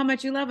because I know how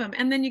much you love them.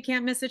 And then you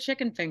can't miss a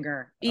chicken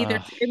finger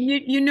either.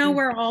 You know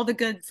where all the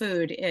good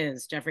food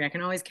is, Jeffrey. I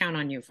can always count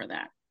on you for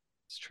that.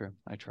 It's true.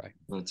 I try.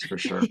 That's for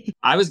sure.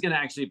 I was going to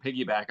actually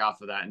piggyback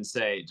off of that and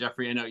say,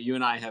 Jeffrey, I know you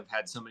and I have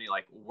had so many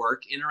like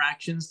work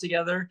interactions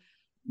together,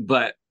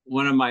 but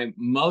one of my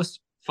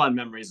most fun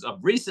memories of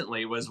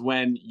recently was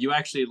when you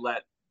actually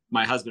let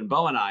my husband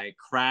Bo and I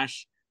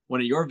crash one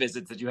of your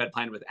visits that you had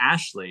planned with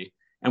Ashley,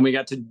 and we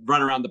got to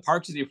run around the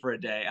parks with you for a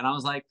day. And I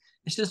was like,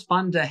 it's just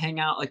fun to hang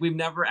out. Like, we've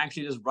never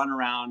actually just run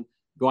around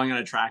going on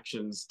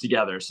attractions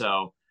together.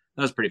 So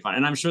that was pretty fun.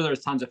 And I'm sure there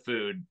was tons of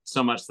food,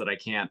 so much that I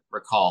can't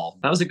recall.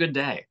 That was a good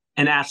day.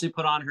 And Ashley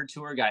put on her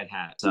tour guide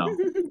hat. So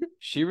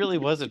she really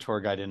was a tour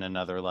guide in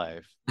another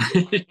life.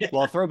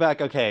 Well,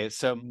 throwback. Okay.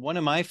 So one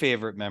of my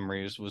favorite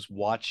memories was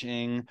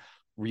watching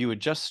where you had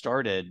just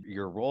started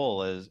your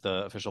role as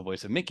the official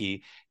voice of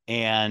Mickey.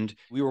 And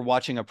we were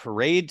watching a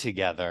parade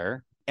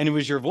together. And it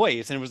was your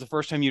voice. And it was the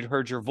first time you'd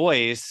heard your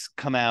voice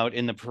come out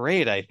in the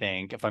parade, I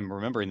think, if I'm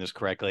remembering this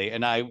correctly.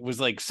 And I was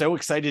like so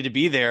excited to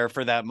be there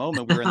for that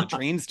moment. We were in the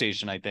train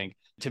station, I think.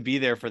 To be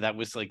there for that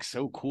was like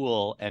so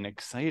cool and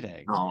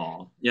exciting.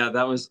 Oh, yeah,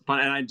 that was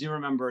fun. And I do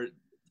remember,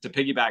 to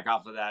piggyback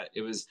off of that,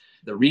 it was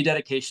the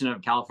rededication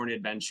of California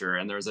Adventure.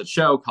 And there was a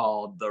show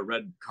called the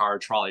Red Car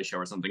Trolley Show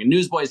or something. And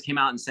Newsboys came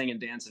out and sang and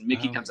danced. And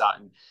Mickey comes out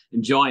and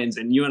joins.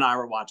 And you and I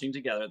were watching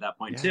together at that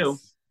point, too.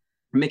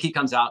 Mickey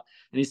comes out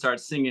and he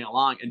starts singing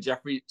along, and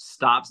Jeffrey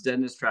stops dead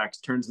in his tracks,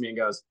 turns to me and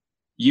goes,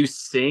 "You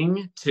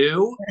sing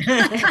too?"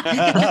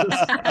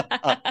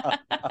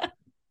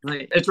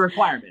 Like, it's a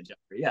requirement,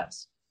 Jeffrey.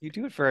 Yes. You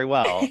do it very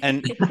well.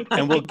 And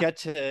we'll get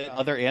to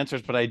other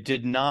answers, but I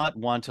did not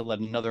want to let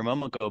another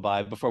moment go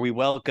by before we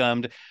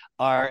welcomed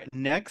our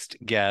next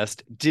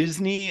guest,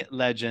 Disney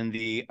legend,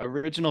 the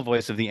original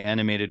voice of the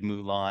animated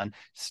Mulan,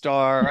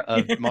 star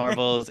of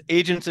Marvel's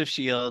Agents of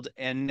S.H.I.E.L.D.,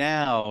 and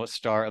now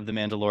star of The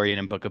Mandalorian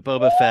and Book of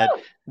Boba Fett,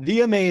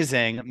 the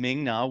amazing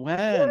Ming-Na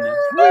Wen.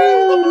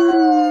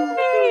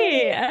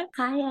 Hey.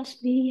 Hi,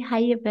 Ashley. Hi,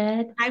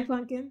 Yvette. Hi,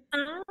 Pumpkin.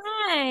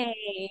 Hi.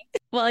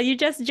 Well, you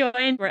just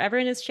joined where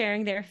everyone is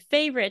sharing their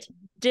favorite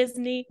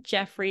Disney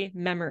Jeffrey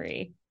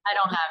memory. I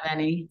don't have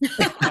any.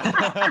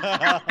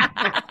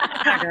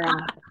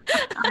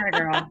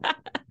 Girl.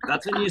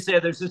 That's when you say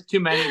there's just too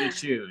many to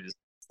choose.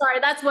 Sorry,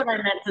 that's what I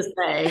meant to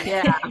say.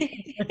 Yeah.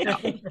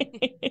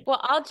 Well,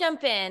 I'll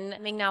jump in,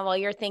 Ming-Na, while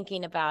you're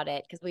thinking about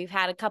it, because we've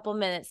had a couple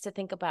minutes to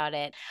think about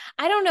it.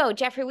 I don't know,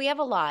 Jeffrey, we have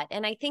a lot.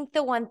 And I think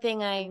the one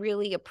thing I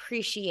really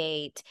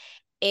appreciate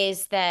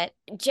is that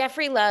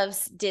Jeffrey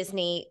loves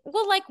Disney,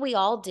 well, like we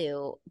all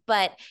do.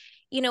 But,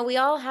 we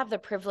all have the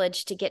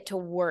privilege to get to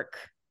work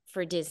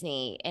for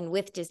Disney and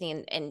with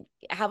Disney and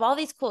have all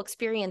these cool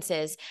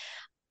experiences.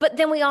 But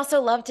then we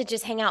also love to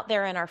just hang out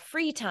there in our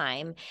free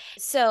time.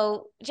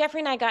 So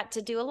Jeffrey and I got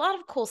to do a lot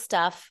of cool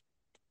stuff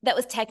that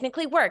was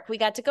technically work. We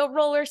got to go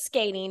roller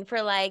skating for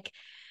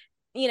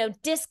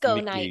disco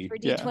Mickey, night for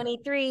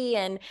D23. Yeah.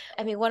 And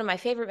I mean, one of my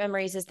favorite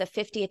memories is the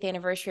 50th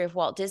anniversary of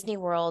Walt Disney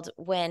World,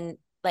 when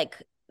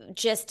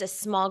just a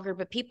small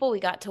group of people, we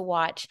got to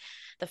watch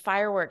the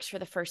fireworks for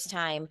the first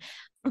time.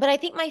 But I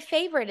think my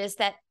favorite is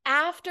that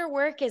after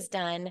work is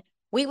done,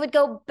 we would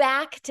go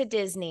back to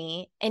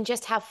Disney and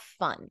just have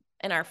fun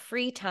in our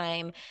free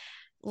time,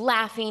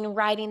 laughing,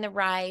 riding the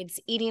rides,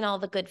 eating all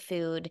the good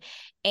food.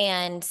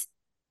 And,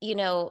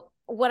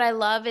 what I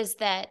love is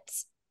that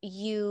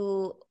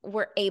you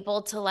were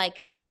able to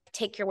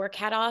take your work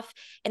hat off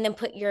and then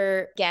put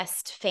your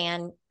guest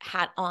fan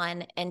hat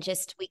on, and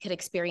just we could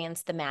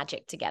experience the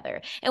magic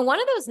together. And one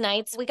of those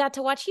nights we got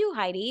to watch you,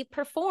 Heidi,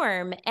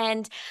 perform.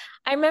 And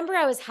I remember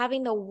I was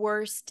having the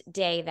worst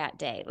day that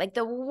day, like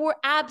the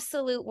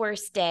absolute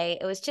worst day.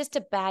 It was just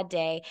a bad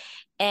day.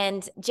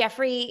 And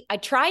Jeffrey, I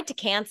tried to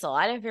cancel.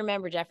 I don't know if you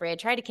remember, Jeffrey. I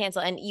tried to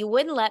cancel and you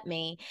wouldn't let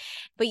me,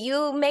 but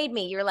you made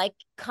me. You're like,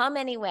 come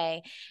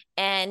anyway.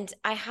 And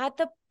I had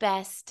the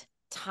best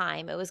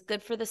time. It was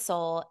good for the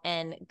soul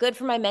and good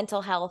for my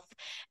mental health.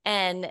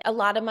 And a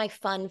lot of my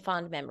fond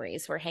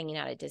memories were hanging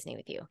out at Disney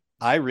with you.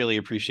 I really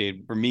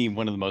appreciate, for me,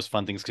 one of the most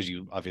fun things, because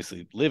you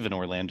obviously live in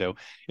Orlando,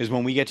 is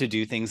when we get to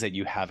do things that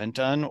you haven't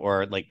done,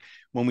 or like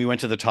when we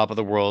went to the Top of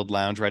the World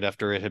Lounge right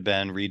after it had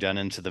been redone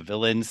into the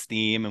Villains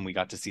theme, and we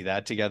got to see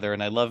that together.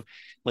 And I love,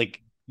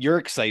 like, your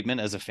excitement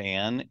as a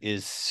fan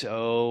is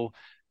so,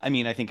 I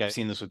mean, I think I've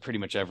seen this with pretty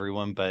much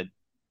everyone, but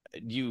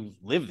you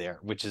live there,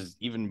 which is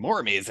even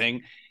more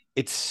amazing.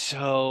 It's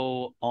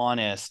so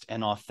honest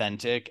and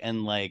authentic,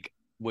 and like,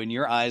 when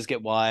your eyes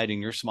get wide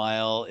and your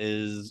smile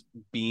is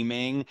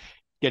beaming,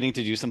 getting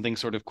to do something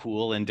sort of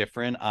cool and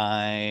different,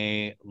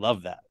 I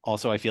love that.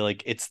 Also, I feel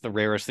like it's the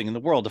rarest thing in the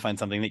world to find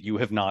something that you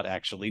have not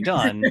actually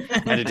done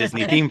at a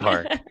Disney theme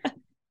park.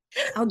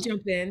 I'll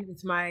jump in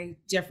with my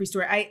Jeffrey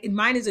story.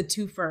 Mine is a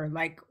twofer.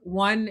 Like,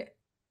 one,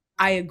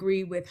 I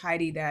agree with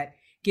Heidi that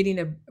getting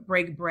to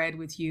break bread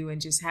with you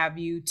and just have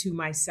you to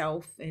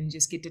myself and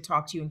just get to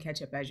talk to you and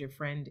catch up as your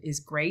friend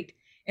is great.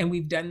 And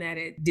we've done that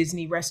at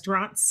Disney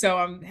restaurants. So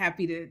I'm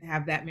happy to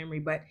have that memory.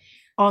 But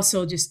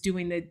also just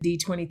doing the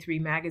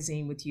D23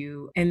 magazine with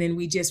you. And then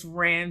we just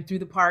ran through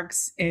the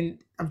parks and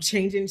I'm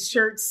changing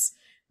shirts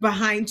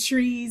behind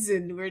trees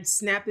and we're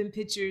snapping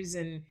pictures.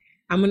 And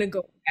I'm going to go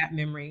with that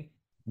memory.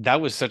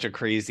 That was such a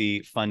crazy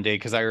fun day,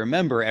 because I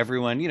remember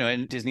everyone, you know,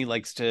 and Disney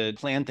likes to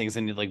plan things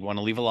and like want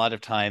to leave a lot of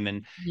time,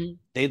 and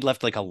they'd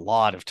left like a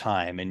lot of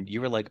time, and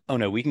you were like, oh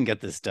no, we can get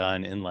this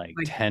done in like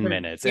 10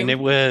 minutes. And it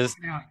was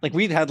like,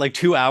 we'd had like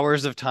 2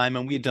 hours of time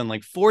and we'd done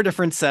like 4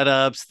 different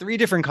setups, 3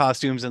 different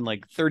costumes in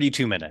like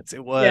 32 minutes.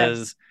 It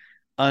was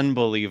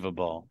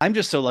unbelievable. I'm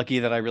just so lucky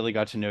that I really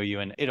got to know you,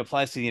 and it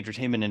applies to the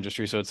entertainment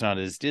industry, so it's not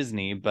as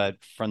Disney, but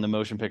from the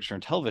Motion Picture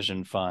and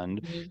Television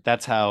Fund,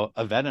 that's how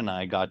Yvette and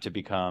I got to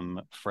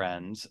become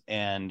friends,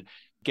 and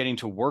getting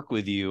to work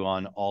with you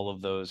on all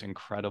of those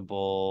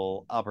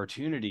incredible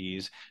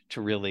opportunities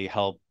to really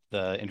help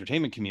the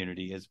entertainment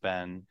community has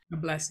been a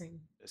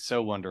blessing.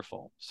 So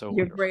wonderful.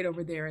 You're great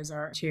over there as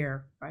our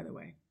chair, by the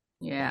way.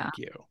 Yeah. Thank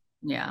you.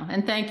 Yeah.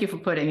 And thank you for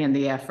putting in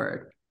the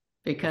effort,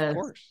 because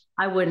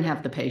I wouldn't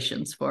have the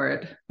patience for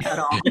it at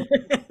all.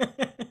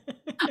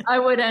 I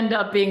would end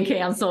up being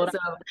canceled. So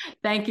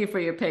thank you for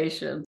your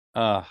patience.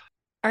 All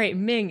right,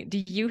 Ming,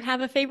 do you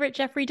have a favorite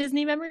Jeffrey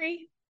Disney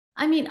memory?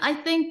 I mean, I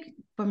think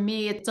for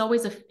me, it's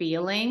always a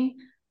feeling.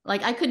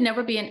 Like, I could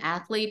never be an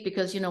athlete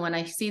because, you know, when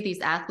I see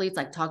these athletes,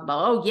 like talk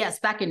about, oh yes,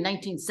 back in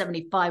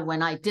 1975,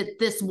 when I did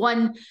this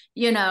one,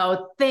 you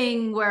know,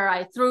 thing where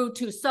I threw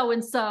to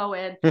so-and-so,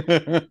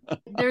 and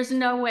there's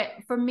no way.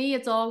 For me,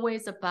 it's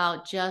always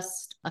about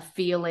just a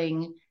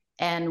feeling.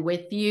 And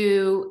with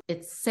you,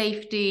 it's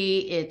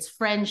safety, it's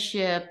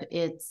friendship,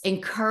 it's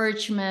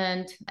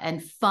encouragement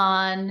and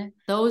fun.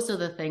 Those are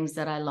the things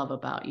that I love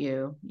about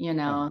you, you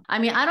know. I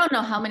mean, I don't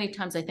know how many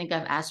times I think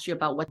I've asked you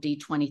about what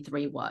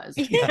D23 was.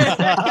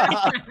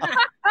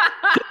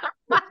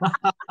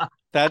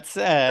 That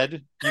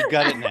said, you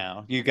got it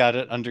now. You got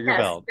it under your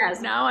belt. Yes,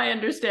 now I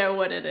understand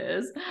what it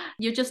is.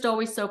 You're just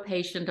always so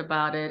patient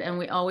about it. And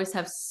we always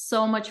have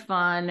so much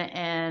fun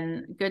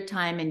and good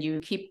time. And you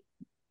keep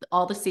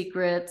all the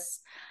secrets,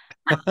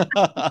 when,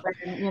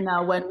 you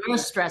know, when we're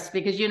stressed,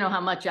 because you know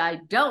how much I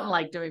don't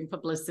like doing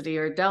publicity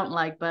or don't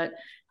like, but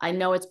I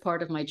know it's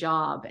part of my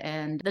job.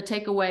 And the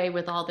takeaway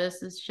with all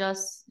this is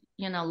just,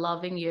 you know,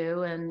 loving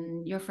you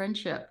and your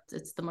friendship.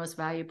 It's the most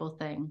valuable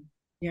thing.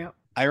 Yeah.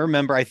 I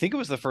remember, I think it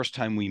was the first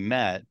time we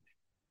met,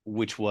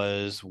 which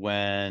was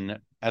when,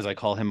 as I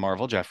call him,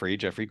 Marvel Jeffrey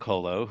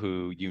Colo,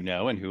 who you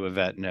know and who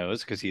Yvette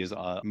knows because he is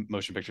a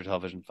Motion Picture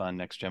Television Fund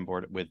Next Gen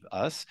board with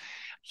us.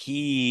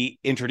 He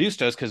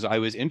introduced us because I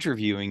was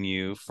interviewing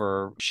you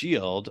for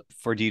S.H.I.E.L.D.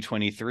 for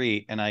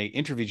D23, and I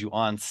interviewed you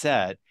on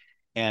set.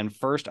 And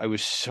first I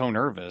was so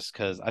nervous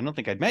because I don't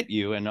think I'd met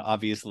you, and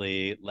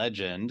obviously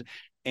legend.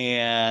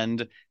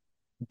 And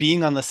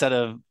being on the set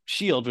of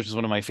S.H.I.E.L.D., which is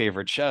one of my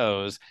favorite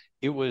shows,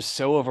 it was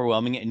so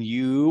overwhelming, and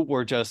you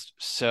were just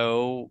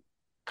so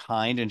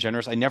kind and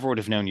generous. I never would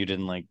have known you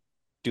didn't like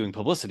doing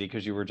publicity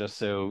because you were just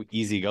so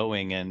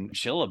easygoing and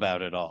chill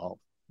about it all.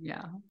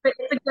 Yeah, but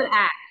it's a good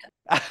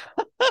act.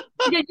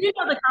 Did you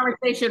know the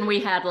conversation we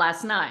had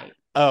last night?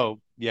 Oh,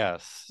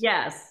 yes.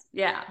 Yes.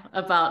 Yeah.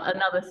 About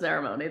another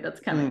ceremony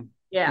that's coming.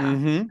 Yeah.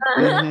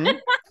 Mm-hmm. Mm-hmm.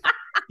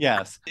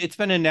 Yes. It's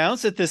been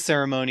announced that this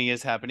ceremony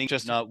is happening,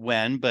 just not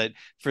when, but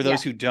for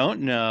those who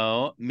don't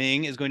know,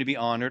 Ming is going to be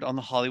honored on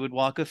the Hollywood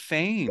Walk of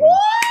Fame. Woo!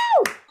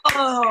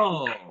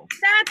 Oh,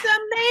 That's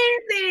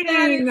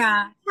amazing.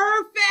 That is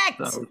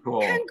perfect. so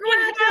cool.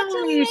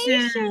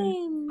 Congratulations.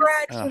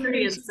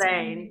 Pretty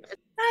insane.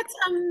 That's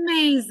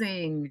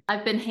amazing.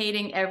 I've been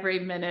hating every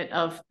minute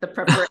of the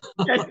preparation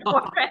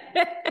for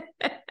it.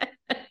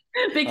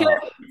 Because,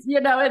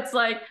 it's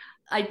like,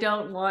 I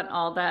don't want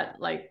all that.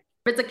 Like,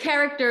 it's a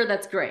character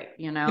that's great,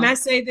 Can I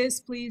say this,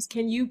 please?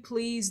 Can you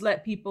please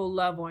let people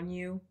love on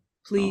you?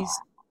 Please.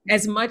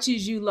 As much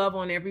as you love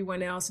on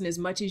everyone else and as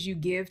much as you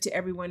give to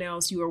everyone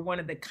else, you are one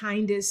of the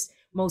kindest,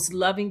 most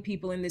loving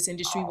people in this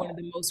industry, one of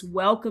the most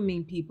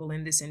welcoming people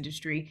in this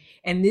industry.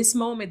 And this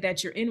moment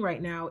that you're in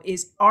right now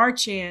is our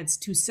chance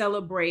to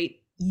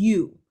celebrate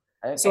you.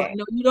 Okay. So I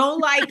know you don't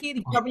like it.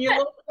 You cover your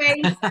little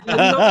face. You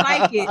don't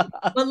like it.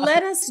 But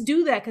let us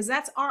do that, because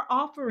that's our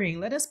offering.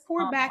 Let us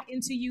pour back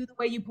into you the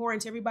way you pour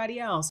into everybody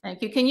else.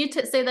 Thank you. Can you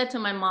say that to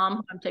my mom,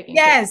 who I'm taking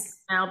care of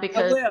now?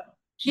 Because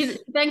she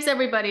thanks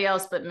everybody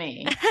else but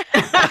me.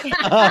 It's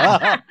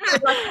a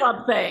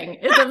club thing.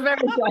 It's a very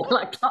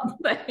club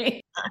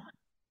thing.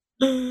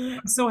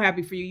 I'm so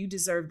happy for you. You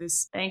deserve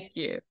this. Thank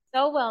you.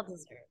 So well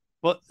deserved.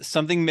 Well,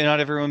 something not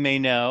everyone may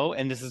know,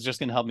 and this is just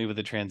going to help me with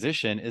the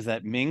transition, is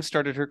that Ming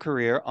started her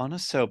career on a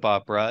soap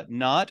opera,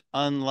 not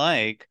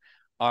unlike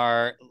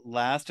our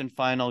last and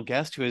final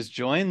guest who has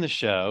joined the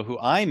show, who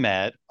I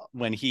met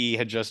when he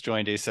had just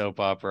joined a soap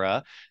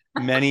opera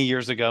many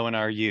years ago in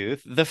our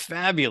youth, the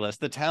fabulous,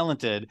 the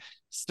talented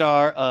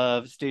star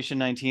of Station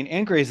 19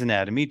 and Grey's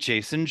Anatomy,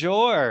 Jason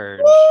George.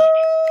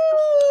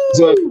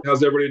 What's up?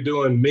 How's everybody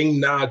doing?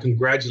 Ming-Na,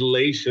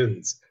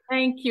 congratulations.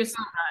 Thank you so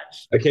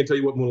much. I can't tell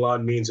you what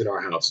Mulan means in our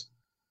house.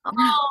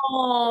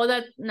 Oh,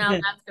 that's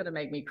going to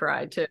make me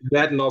cry too.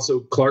 That, and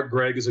also Clark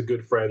Gregg is a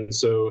good friend.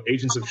 So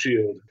Agents of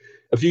S.H.I.E.L.D.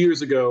 A few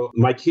years ago,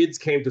 my kids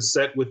came to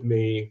set with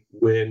me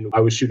when I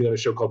was shooting on a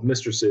show called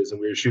Mistresses,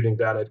 and we were shooting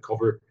down at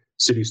Culver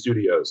City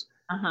Studios.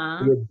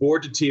 We were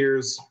bored to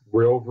tears.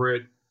 We're over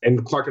it.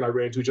 And Clark and I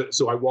ran into each other.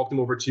 So I walked them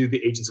over to the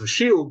Agents of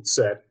S.H.I.E.L.D.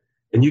 set,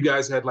 and you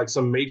guys had like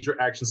some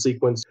major action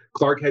sequence.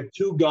 Clark had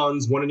 2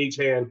 guns, 1 in each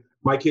hand.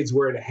 My kids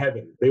were in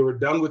heaven. They were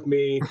done with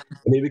me,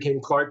 and they became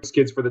Clark's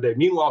kids for the day.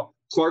 Meanwhile,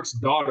 Clark's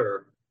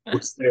daughter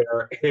was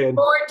there and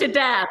bored to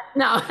death.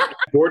 No,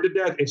 bored to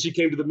death, and she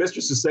came to the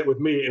Mistresses set with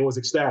me and was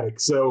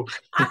ecstatic. So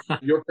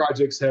your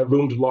projects have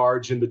loomed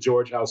large in the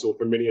George household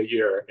for many a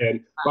year.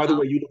 And by the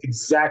way, you look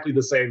exactly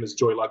the same as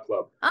Joy Luck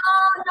Club. Oh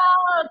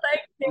no,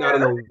 thank you. I don't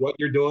know what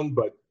you're doing,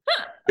 but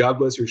God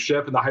bless your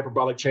chef and the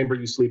hyperbolic chamber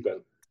you sleep in.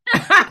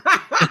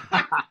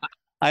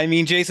 I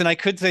mean, Jason, I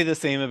could say the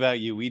same about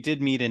you. We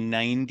did meet in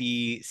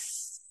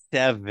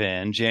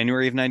 97,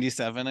 January of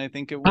 97, I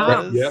think it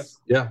was.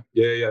 Yeah.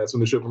 That's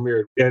when the show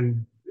premiered.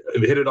 And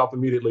it hit it off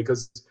immediately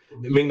because,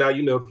 Ming-Na,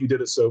 if you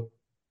did a soap,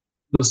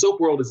 the soap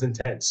world is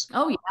intense.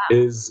 Oh, yeah.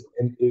 Is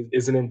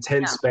an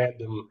intense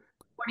fandom.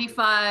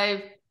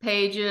 45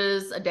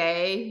 pages a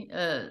day.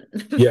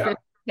 50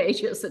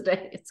 pages a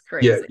day. It's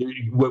crazy. Yeah,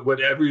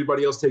 what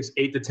everybody else takes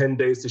 8 to 10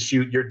 days to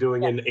shoot, you're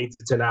doing in 8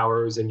 to 10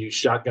 hours, and you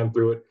shotgun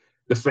through it.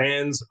 The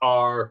fans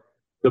are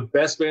the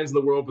best fans in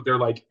the world, but they're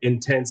like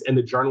intense, and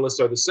the journalists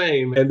are the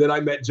same. And then I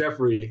met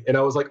Jeffrey, and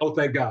I was like, oh,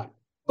 thank God.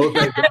 Oh,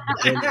 thank God.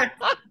 And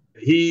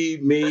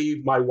he,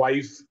 me, my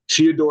wife,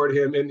 she adored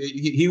him. And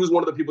he was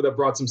one of the people that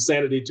brought some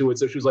sanity to it.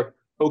 So she was like,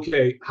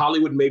 okay,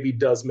 Hollywood maybe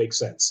does make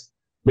sense.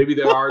 Maybe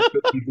there are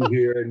good people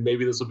here, and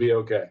maybe this will be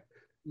okay.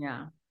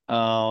 Yeah.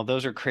 Oh,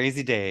 those are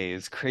crazy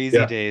days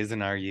days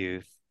in our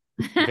youth.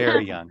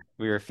 Very young.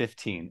 We were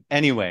 15.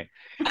 Anyway.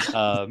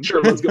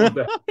 Sure, let's go with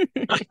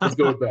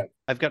that.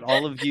 I've got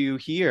all of you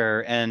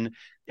here. And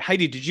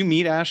Heidi, did you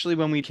meet Ashley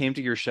when we came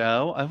to your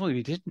show? Oh,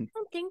 we didn't.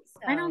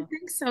 I don't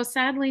think so.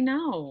 Sadly,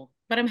 no.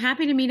 But I'm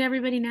happy to meet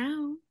everybody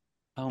now.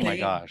 Oh my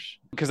gosh.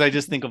 Because I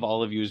just think of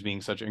all of you as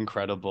being such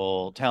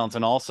incredible talents.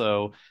 And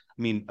also,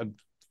 I mean,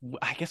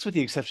 I guess with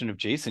the exception of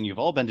Jason, you've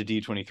all been to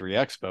D23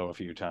 Expo a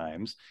few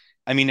times.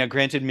 I mean, now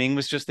granted, Ming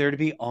was just there to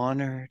be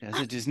honored as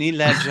a Disney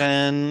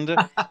legend.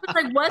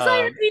 Was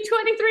I at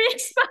D23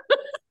 Expo?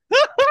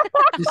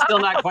 She's still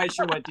not quite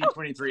sure what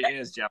D23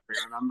 is, Jeffrey,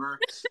 remember?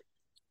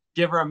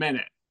 Give her a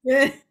minute.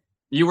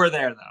 You were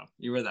there, though.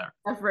 You were there.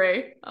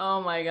 Jeffrey.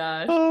 Oh, my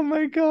gosh. Oh,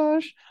 my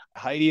gosh.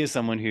 Heidi is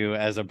someone who,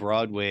 as a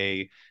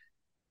Broadway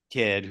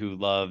kid who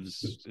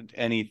loves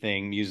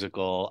anything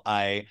musical,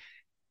 I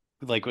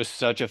was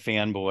such a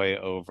fanboy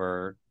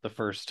over the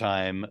first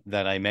time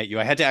that I met you.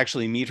 I had to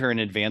actually meet her in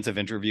advance of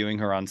interviewing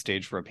her on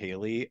stage for a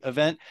Paley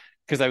event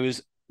because I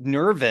was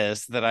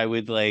nervous that I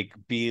would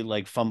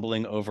be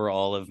fumbling over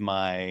all of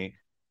my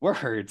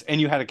words.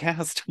 And you had a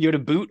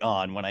boot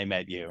on when I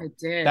met you. I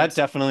did. That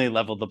definitely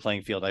leveled the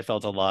playing field. I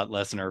felt a lot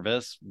less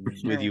nervous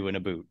with you in a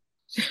boot.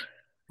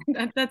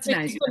 That's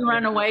nice. You couldn't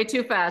run away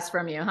too fast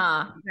from you,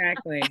 huh?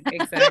 Exactly.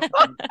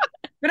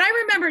 But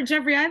I remember,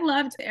 Jeffrey, I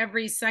loved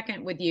every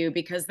second with you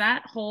because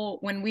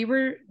when we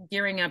were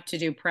gearing up to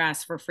do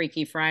press for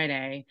Freaky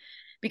Friday,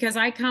 because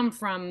I come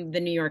from the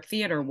New York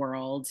theater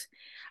world,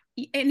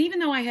 and even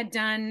though I had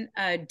done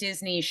a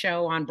Disney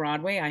show on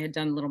Broadway, I had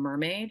done Little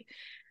Mermaid,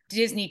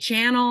 Disney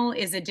Channel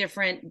is a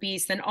different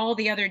beast than all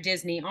the other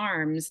Disney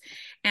arms.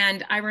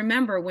 And I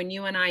remember when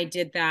you and I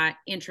did that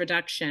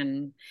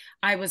introduction,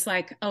 I was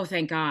like, oh,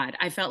 thank God.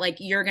 I felt like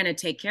you're going to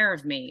take care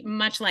of me,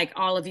 much like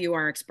all of you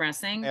are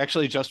expressing. I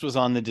actually just was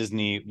on the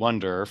Disney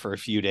Wonder for a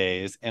few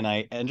days, and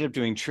I ended up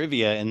doing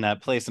trivia in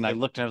that place. And I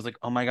looked and I was like,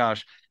 oh my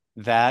gosh,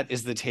 that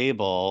is the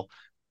table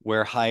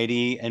where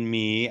Heidi and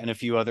me and a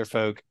few other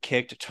folk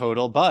kicked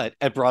total butt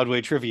at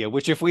Broadway trivia,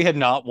 which if we had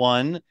not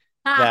won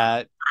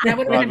that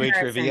Broadway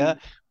trivia,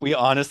 we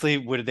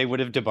honestly they would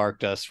have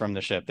debarked us from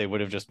the ship. They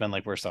would have just been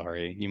like, we're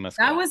sorry, you must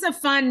That go. was a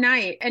fun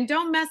night. And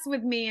don't mess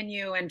with me and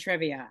you and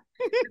trivia.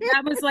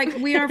 That was like,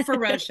 we are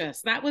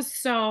ferocious. That was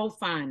so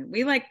fun.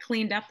 We like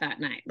cleaned up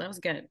that night. That was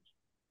good.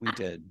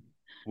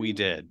 We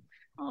did.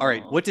 All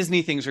right, what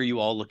Disney things are you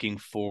all looking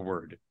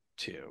forward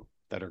to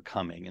that are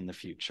coming in the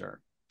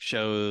future?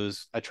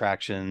 Shows,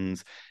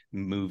 attractions,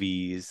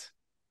 movies.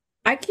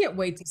 I can't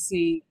wait to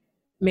see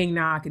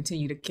Ming-Na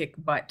continue to kick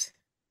butt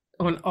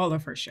on all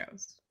of her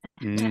shows.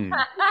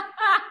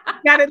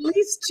 Got at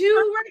least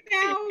 2 right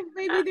now.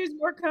 Maybe there's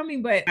more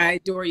coming, but I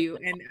adore you.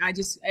 And I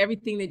just,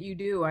 everything that you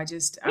do, I need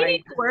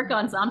to work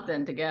on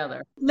something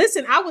together.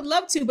 Listen, I would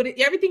love to, but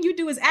everything you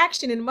do is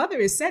action and Mother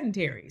is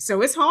sedentary.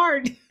 So it's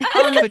hard.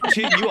 But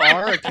you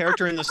are a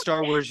character in the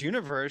Star Wars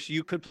universe.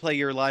 You could play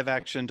your live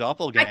action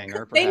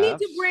doppelganger. They need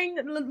to bring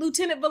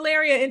Lieutenant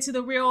Valeria into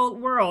the real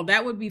world.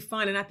 That would be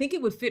fun. And I think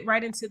it would fit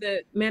right into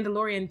the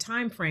Mandalorian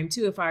time frame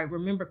too, if I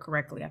remember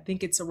correctly. I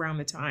think it's around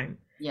the time.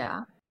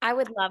 Yeah. I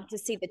would love to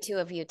see the two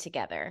of you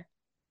together.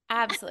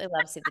 Absolutely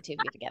love to see the two of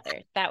you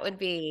together. That would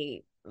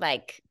be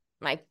like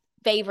my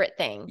favorite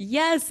thing.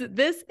 Yes,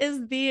 this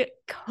is the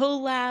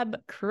collab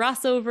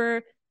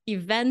crossover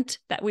event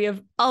that we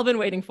have all been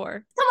waiting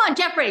for. Come on,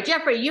 Jeffrey,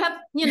 you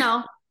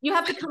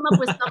have to come up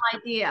with some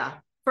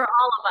idea for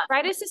all of us.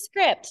 Write us a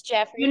script,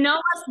 Jeffrey. You know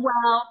us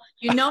well.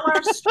 You know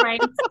our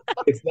strengths.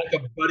 It's like a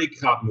buddy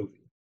cop movie.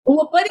 Oh,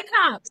 a buddy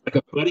cop. It's like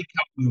a buddy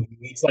cop movie.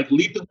 It's like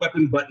Lethal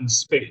Weapon, but in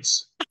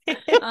space.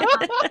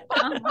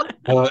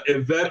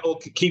 Yvette will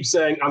keep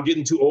saying, I'm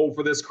getting too old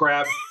for this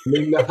crap.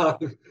 Ming-Na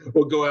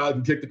will go out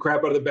and kick the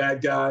crap out of the bad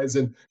guys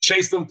and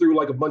chase them through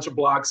like a bunch of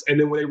blocks. And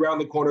then when they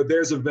round the corner,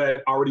 there's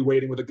Yvette already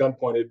waiting with a gun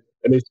pointed,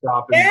 and they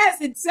stop. And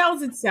yes, it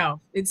sells itself.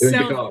 It sells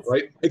itself,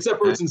 right? Except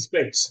for it's in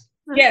space.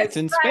 Yes, it's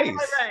in space.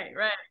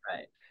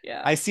 Right.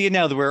 Yeah. I see it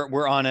now that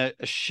we're on a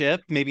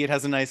ship. Maybe it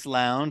has a nice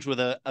lounge with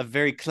a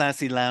very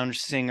classy lounge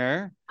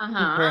singer.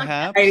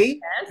 Perhaps. Heidi.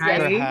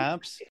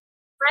 Perhaps.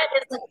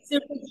 Bret is like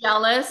super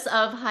jealous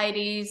of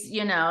Heidi's,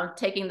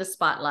 taking the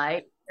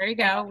spotlight. There you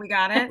go. We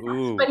got it.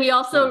 Ooh. But he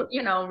also,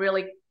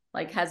 really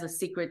like has a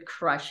secret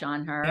crush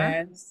on her.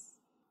 Yes.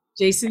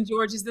 Jason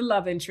George is the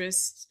love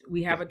interest.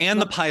 We have and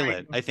the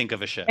pilot, I think,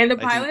 of a ship. And the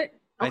pilot?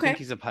 I think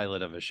he's a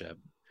pilot of a ship.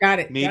 Got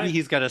it. Maybe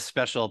he's got a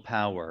special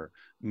power.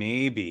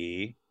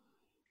 Maybe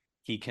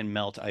he can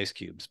melt ice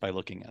cubes by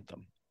looking at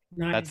them.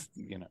 Nice. That's,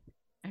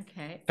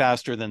 okay,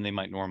 faster than they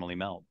might normally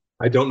melt.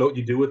 I don't know what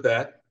you do with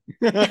that.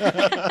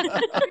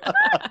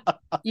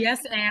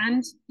 Yes,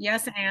 and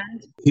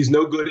he's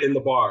no good in the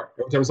bar.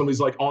 Every time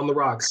somebody's like on the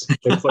rocks,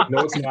 it's like, no,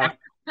 it's not.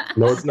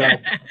 No, it's not.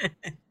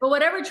 But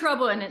whatever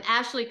trouble, and then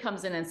Ashley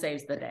comes in and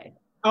saves the day.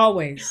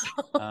 Always.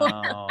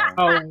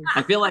 Always.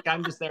 I feel like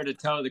I'm just there to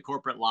toe the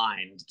corporate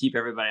line to keep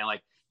everybody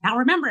like, now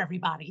remember,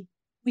 everybody,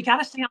 we got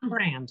to stay on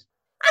brand.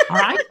 All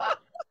right.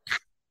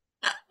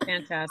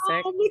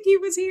 Fantastic. Oh, Mickey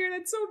was here.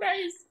 That's so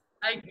nice.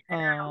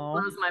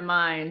 Blows my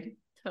mind.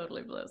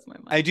 Totally blows my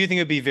mind. I do think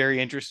it'd be very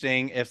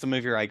interesting if some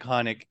of your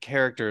iconic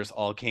characters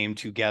all came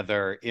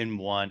together in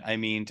one. I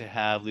mean, to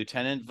have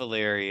Lieutenant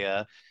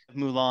Valeria,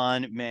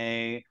 Mulan,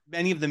 May,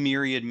 any of the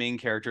myriad Ming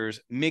characters,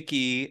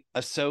 Mickey,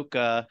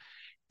 Ahsoka,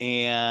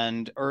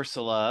 and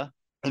Ursula,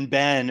 and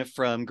Ben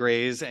from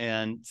Grey's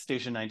and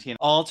Station 19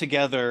 all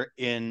together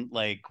in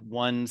like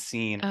one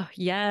scene. Oh,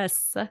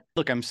 yes.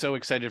 Look, I'm so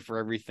excited for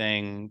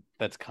everything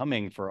that's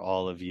coming for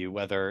all of you,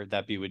 whether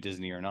that be with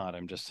Disney or not.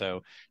 I'm just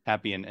so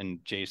happy. And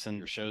Jason,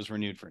 your show's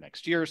renewed for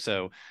next year.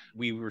 So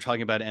we were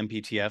talking about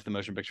MPTF, the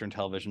Motion Picture and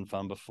Television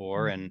Fund,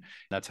 before, and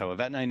that's how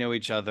Yvette and I know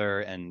each other.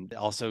 And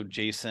also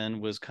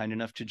Jason was kind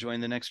enough to join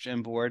the Next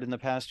Gen board in the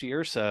past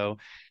year. So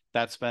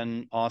that's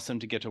been awesome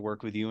to get to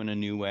work with you in a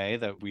new way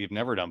that we've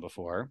never done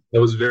before. That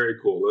was very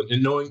cool.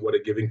 And knowing what a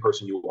giving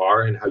person you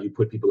are and how you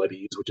put people at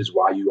ease, which is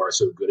why you are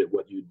so good at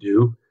what you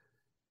do,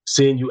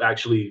 seeing you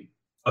actually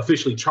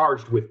officially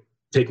charged with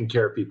taking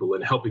care of people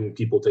and helping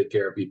people take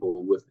care of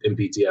people with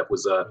MPTF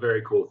was a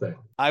very cool thing.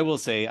 I will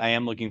say I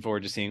am looking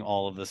forward to seeing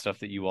all of the stuff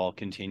that you all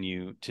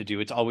continue to do.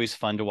 It's always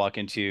fun to walk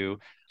into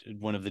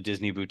one of the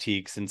Disney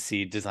boutiques and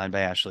see designed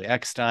by Ashley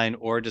Eckstein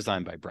or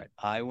designed by Bret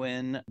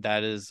Iwan.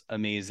 That is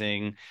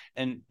amazing.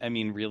 And I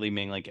mean, really,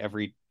 Ming, like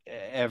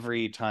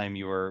every time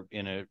you are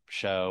in a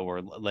show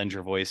or lend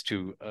your voice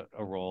to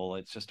a role,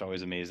 it's just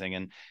always amazing.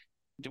 And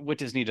what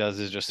Disney does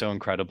is just so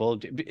incredible.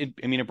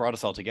 It brought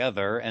us all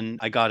together, and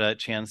I got a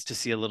chance to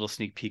see a little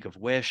sneak peek of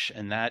Wish,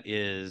 and that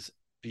is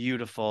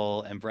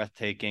beautiful and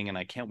breathtaking, and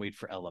I can't wait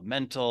for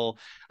Elemental.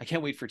 I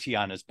can't wait for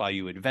Tiana's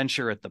Bayou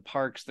Adventure at the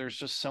parks. There's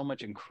just so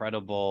much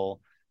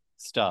incredible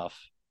stuff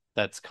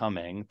that's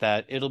coming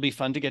that it'll be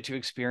fun to get to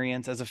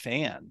experience as a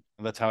fan.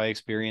 That's how I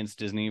experienced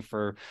Disney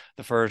for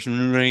the first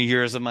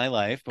years of my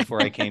life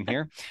before I came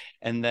here,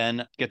 and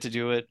then get to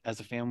do it as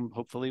a fan,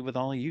 hopefully with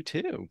all of you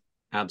too.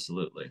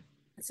 Absolutely.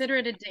 Consider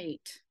it a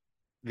date.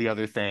 The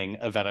other thing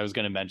that I was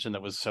going to mention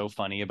that was so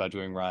funny about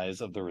doing Rise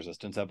of the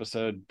Resistance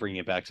episode, bringing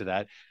it back to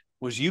that,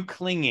 was you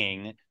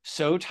clinging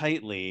so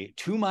tightly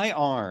to my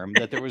arm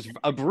that there was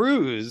a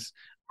bruise.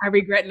 I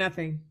regret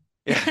nothing.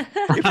 Yeah,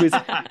 it was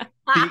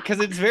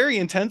because it's very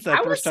intense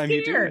that first time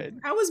you do it.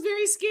 I was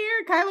very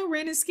scared. Kylo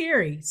Ren is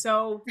scary,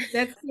 so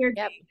that's scary.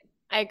 Yep,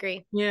 I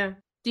agree. Yeah.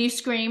 Do you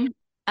scream?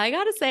 I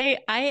gotta say,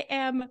 I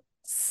am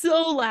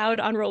so loud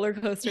on roller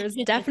coasters.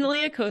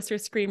 Definitely a coaster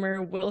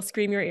screamer. Will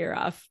scream your ear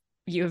off.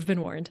 You have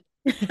been warned.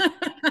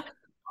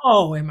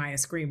 Oh, am I a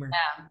screamer?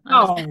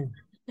 Yeah.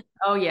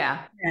 Oh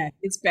yeah. Yeah,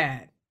 it's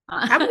bad.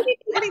 I believe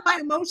in letting my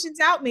emotions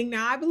out,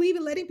 Ming-Na. I believe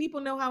in letting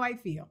people know how I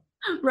feel.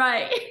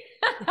 Right.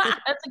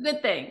 That's a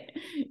good thing.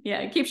 Yeah,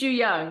 it keeps you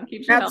young.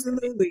 Keeps you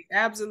Absolutely.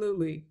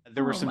 Absolutely.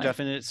 There were some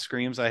definite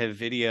screams. I have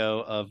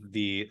video of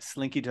the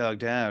Slinky Dog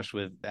Dash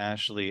with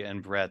Ashley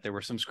and Bret. There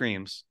were some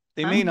screams.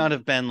 They may not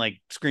have been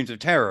like screams of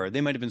terror.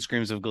 They might have been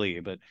screams of glee,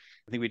 but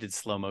I think we did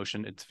slow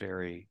motion. It's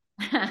very...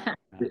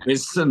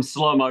 It's some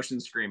slow motion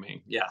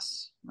screaming.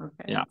 Yes.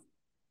 Okay. Yeah.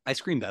 I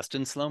scream best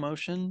in slow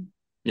motion.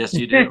 Yes,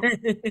 you do.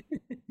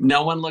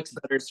 No one looks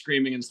better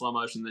screaming in slow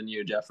motion than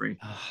you, Jeffrey.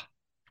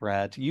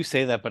 Brad, you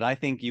say that, but I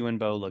think you and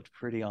Bo looked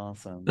pretty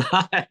awesome.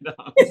 I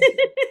know.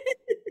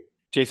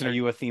 Jason, are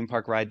you a theme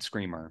park ride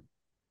screamer?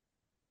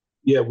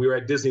 Yeah, we were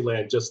at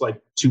Disneyland just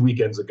like 2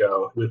 weekends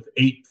ago with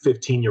 8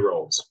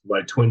 15-year-olds.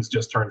 My twins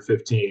just turned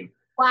 15.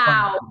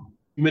 Wow.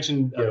 You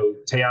mentioned,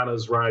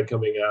 Tiana's ride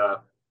coming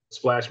up.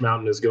 Splash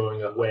Mountain is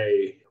going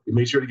away. We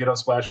made sure to get on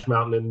Splash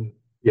Mountain and,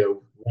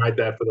 ride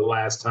that for the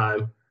last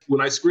time. When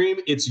I scream,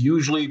 it's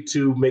usually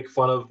to make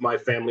fun of my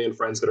family and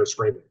friends that are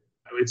screaming.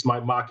 It's my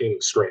mocking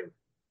scream.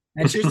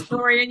 That's your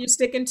story, and you're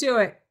sticking to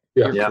it.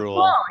 Yeah. Yeah.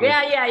 Oh,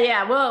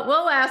 yeah.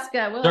 We'll ask.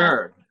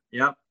 Sure.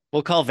 Yep.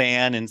 We'll call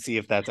Van and see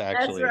if that's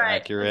actually right.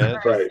 accurate.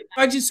 That's Right.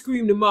 I just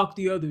scream to mock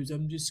the others.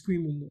 I'm just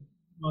screaming to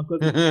mock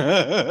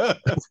others.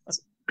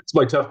 It's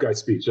my tough guy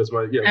speech. That's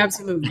my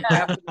Absolutely.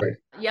 Right.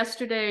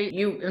 Yesterday,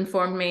 you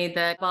informed me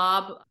that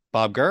Bob,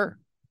 Gurr.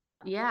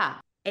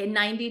 in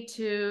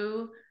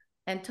 92,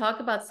 and talk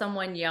about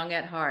someone young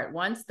at heart.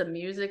 Once the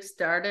music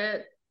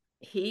started,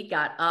 he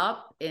got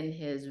up in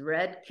his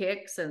red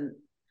kicks and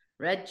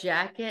red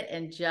jacket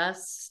and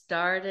just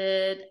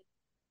started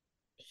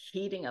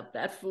heating up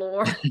that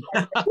floor.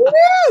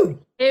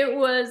 It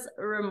was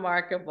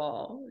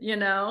remarkable,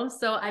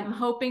 So I'm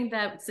hoping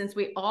that since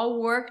we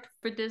all worked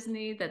for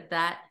Disney,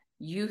 that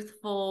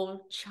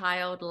youthful,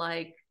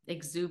 childlike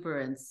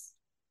exuberance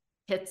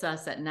hits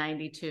us at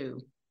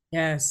 92.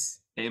 Yes.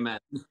 Amen.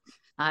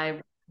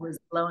 I was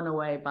blown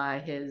away by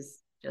his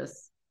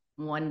just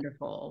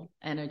wonderful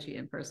energy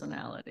and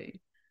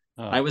personality.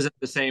 I was at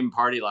the same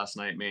party last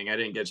night, Ming. I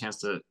didn't get a chance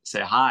to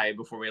say hi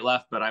before we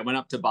left, but I went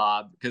up to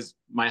Bob because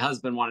my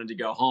husband wanted to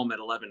go home at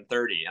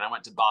 11:30, and I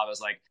went to Bob. I was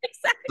like,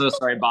 "So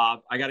sorry, Bob.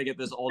 I got to get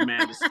this old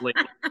man to sleep.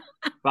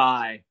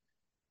 Bye."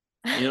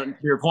 To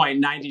your point,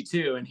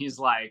 92, and he's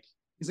like,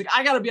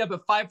 I got to be up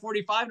at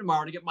 5:45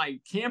 tomorrow to get my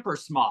camper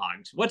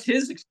smogged. What's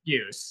his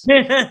excuse?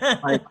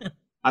 I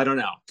don't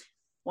know.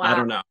 Wow. I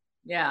don't know.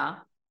 Yeah.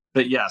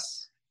 But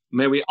yes,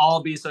 may we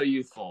all be so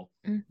youthful.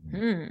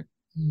 Mm-hmm.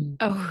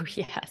 Oh,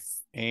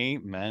 yes.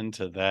 Amen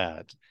to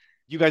that.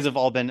 You guys have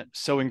all been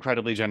so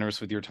incredibly generous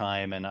with your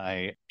time, and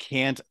I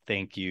can't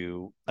thank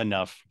you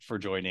enough for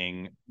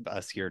joining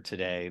us here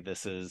today.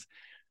 This is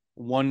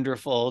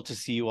wonderful to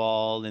see you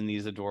all in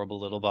these adorable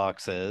little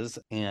boxes,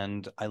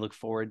 and I look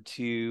forward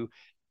to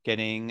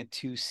getting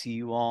to see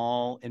you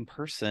all in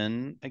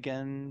person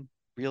again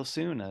real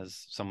soon,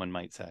 as someone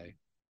might say.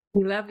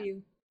 We love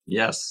you.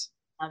 Yes.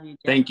 Love you,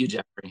 Jeff. Thank you,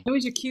 Jeffrey. Who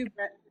was your cue,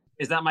 Brett?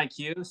 Is that my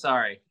cue?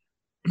 Sorry.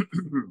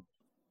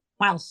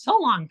 Well, so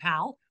long,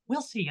 pal.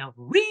 We'll see you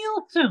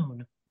real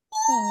soon.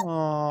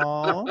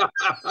 Aww.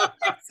 I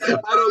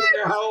don't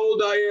care how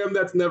old I am.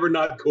 That's never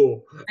not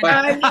cool.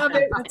 I love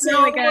it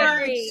so much.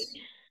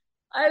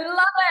 I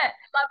love it.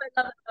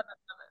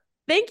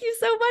 Thank you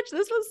so much.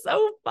 This was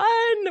so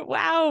fun.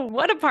 Wow.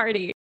 What a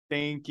party.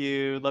 Thank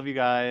you. Love you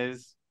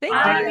guys. Thank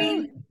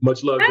you.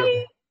 Much love.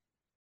 Jeff.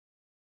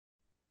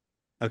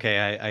 Okay,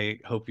 I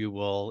hope you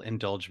will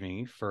indulge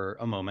me for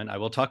a moment. I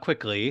will talk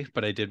quickly,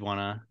 but I did want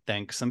to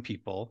thank some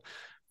people.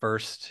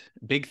 First,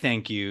 big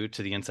thank you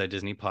to the Inside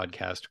Disney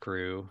podcast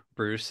crew.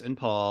 Bruce and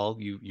Paul,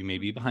 you may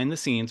be behind the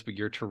scenes, but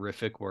your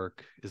terrific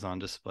work is on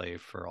display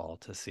for all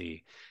to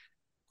see.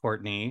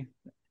 Courtney,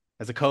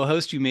 as a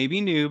co-host, you may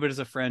be new, but as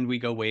a friend, we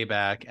go way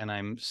back, and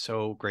I'm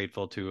so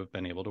grateful to have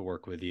been able to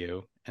work with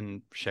you.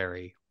 And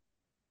Sherry.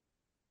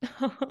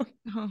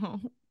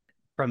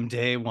 From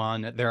day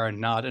one, there are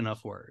not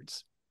enough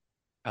words.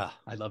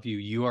 I love you.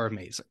 You are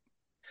amazing.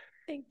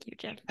 Thank you,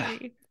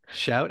 Jeffrey.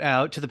 Shout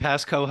out to the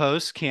past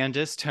co-hosts,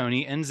 Candace,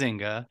 Tony, and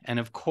Zinga. And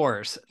of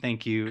course,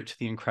 thank you to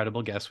the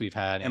incredible guests we've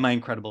had and my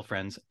incredible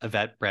friends,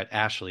 Yvette, Brett,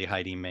 Ashley,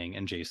 Heidi, Ming,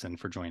 and Jason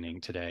for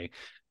joining today.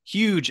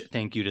 Huge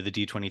thank you to the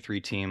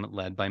D23 team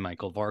led by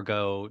Michael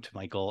Vargo, to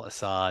Michael,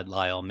 Assad,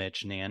 Lyle,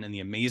 Mitch, Nan, and the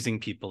amazing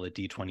people at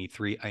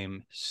D23. I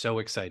am so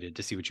excited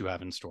to see what you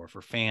have in store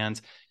for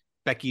fans.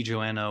 Becky,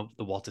 Joanna,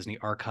 the Walt Disney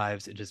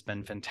Archives. It has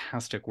been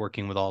fantastic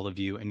working with all of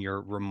you and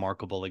your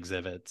remarkable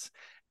exhibits.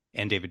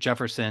 And David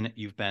Jefferson,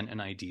 you've been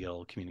an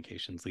ideal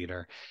communications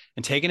leader.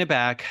 And taking it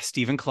back,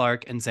 Stephen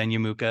Clark and Xenia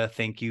Muka,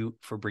 thank you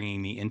for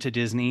bringing me into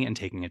Disney and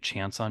taking a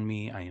chance on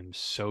me. I am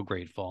so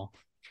grateful.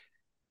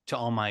 To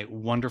all my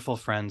wonderful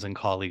friends and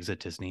colleagues at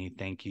Disney,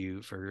 thank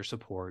you for your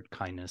support,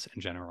 kindness,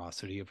 and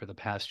generosity over the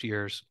past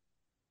years.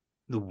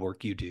 The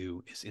work you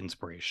do is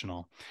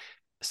inspirational.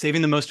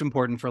 Saving the most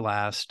important for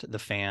last, the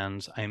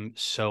fans. I'm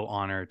so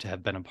honored to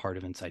have been a part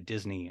of Inside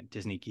Disney,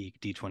 Disney Geek,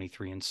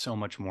 D23, and so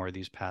much more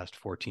these past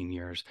 14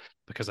 years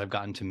because I've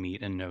gotten to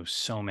meet and know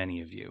so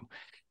many of you.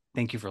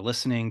 Thank you for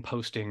listening,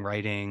 posting,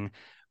 writing.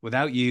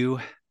 Without you,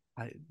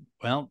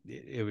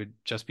 it would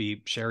just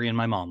be Sherry and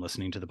my mom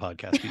listening to the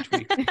podcast each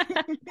week.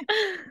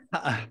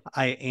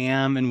 I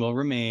am and will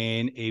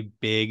remain a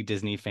big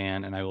Disney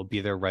fan, and I will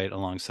be there right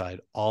alongside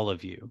all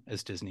of you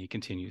as Disney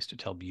continues to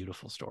tell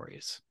beautiful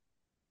stories.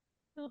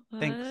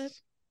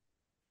 Thanks.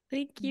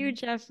 Thank you,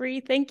 Jeffrey.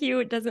 Thank you.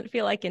 It doesn't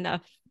feel like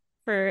enough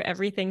for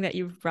everything that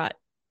you've brought,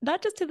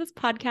 not just to this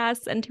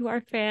podcast and to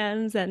our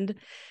fans and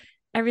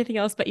everything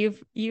else, but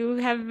you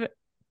have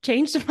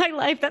changed my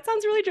life. That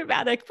sounds really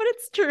dramatic, but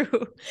it's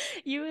true.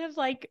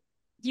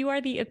 You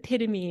are the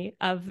epitome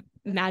of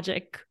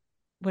magic.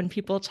 When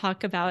people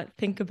talk about,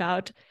 think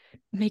about,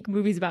 make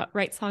movies about,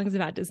 write songs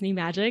about Disney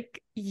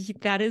magic,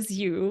 that is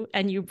you.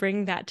 And you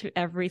bring that to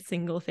every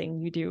single thing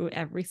you do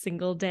every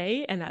single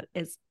day. And that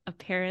is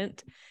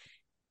apparent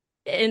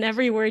in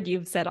every word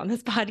you've said on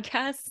this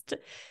podcast.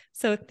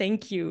 So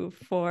thank you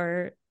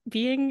for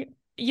being,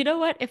 you know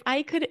what? If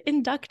I could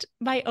induct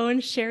my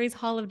own Sherry's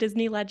Hall of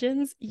Disney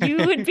Legends, you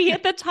would be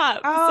at the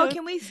top. Oh, so,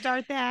 can we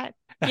start that?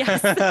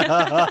 Yes.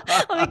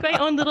 I'll make my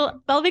own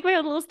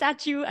little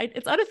statue.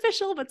 It's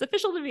unofficial, but it's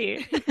official to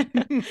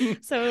me.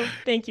 So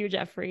thank you,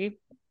 Jeffrey.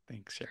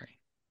 Thanks, Sherry.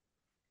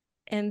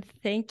 And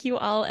thank you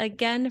all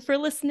again for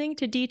listening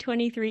to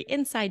D23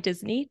 Inside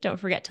Disney. Don't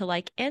forget to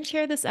like and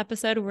share this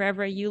episode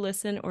wherever you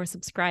listen or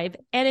subscribe.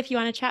 And if you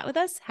want to chat with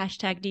us,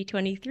 hashtag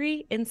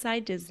D23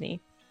 Inside Disney.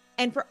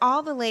 And for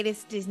all the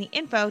latest Disney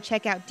info,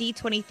 check out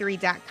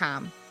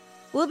D23.com.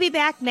 We'll be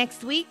back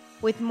next week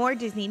with more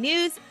Disney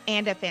news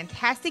and a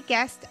fantastic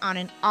guest on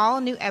an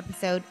all-new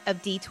episode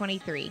of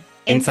D23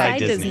 Inside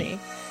Disney.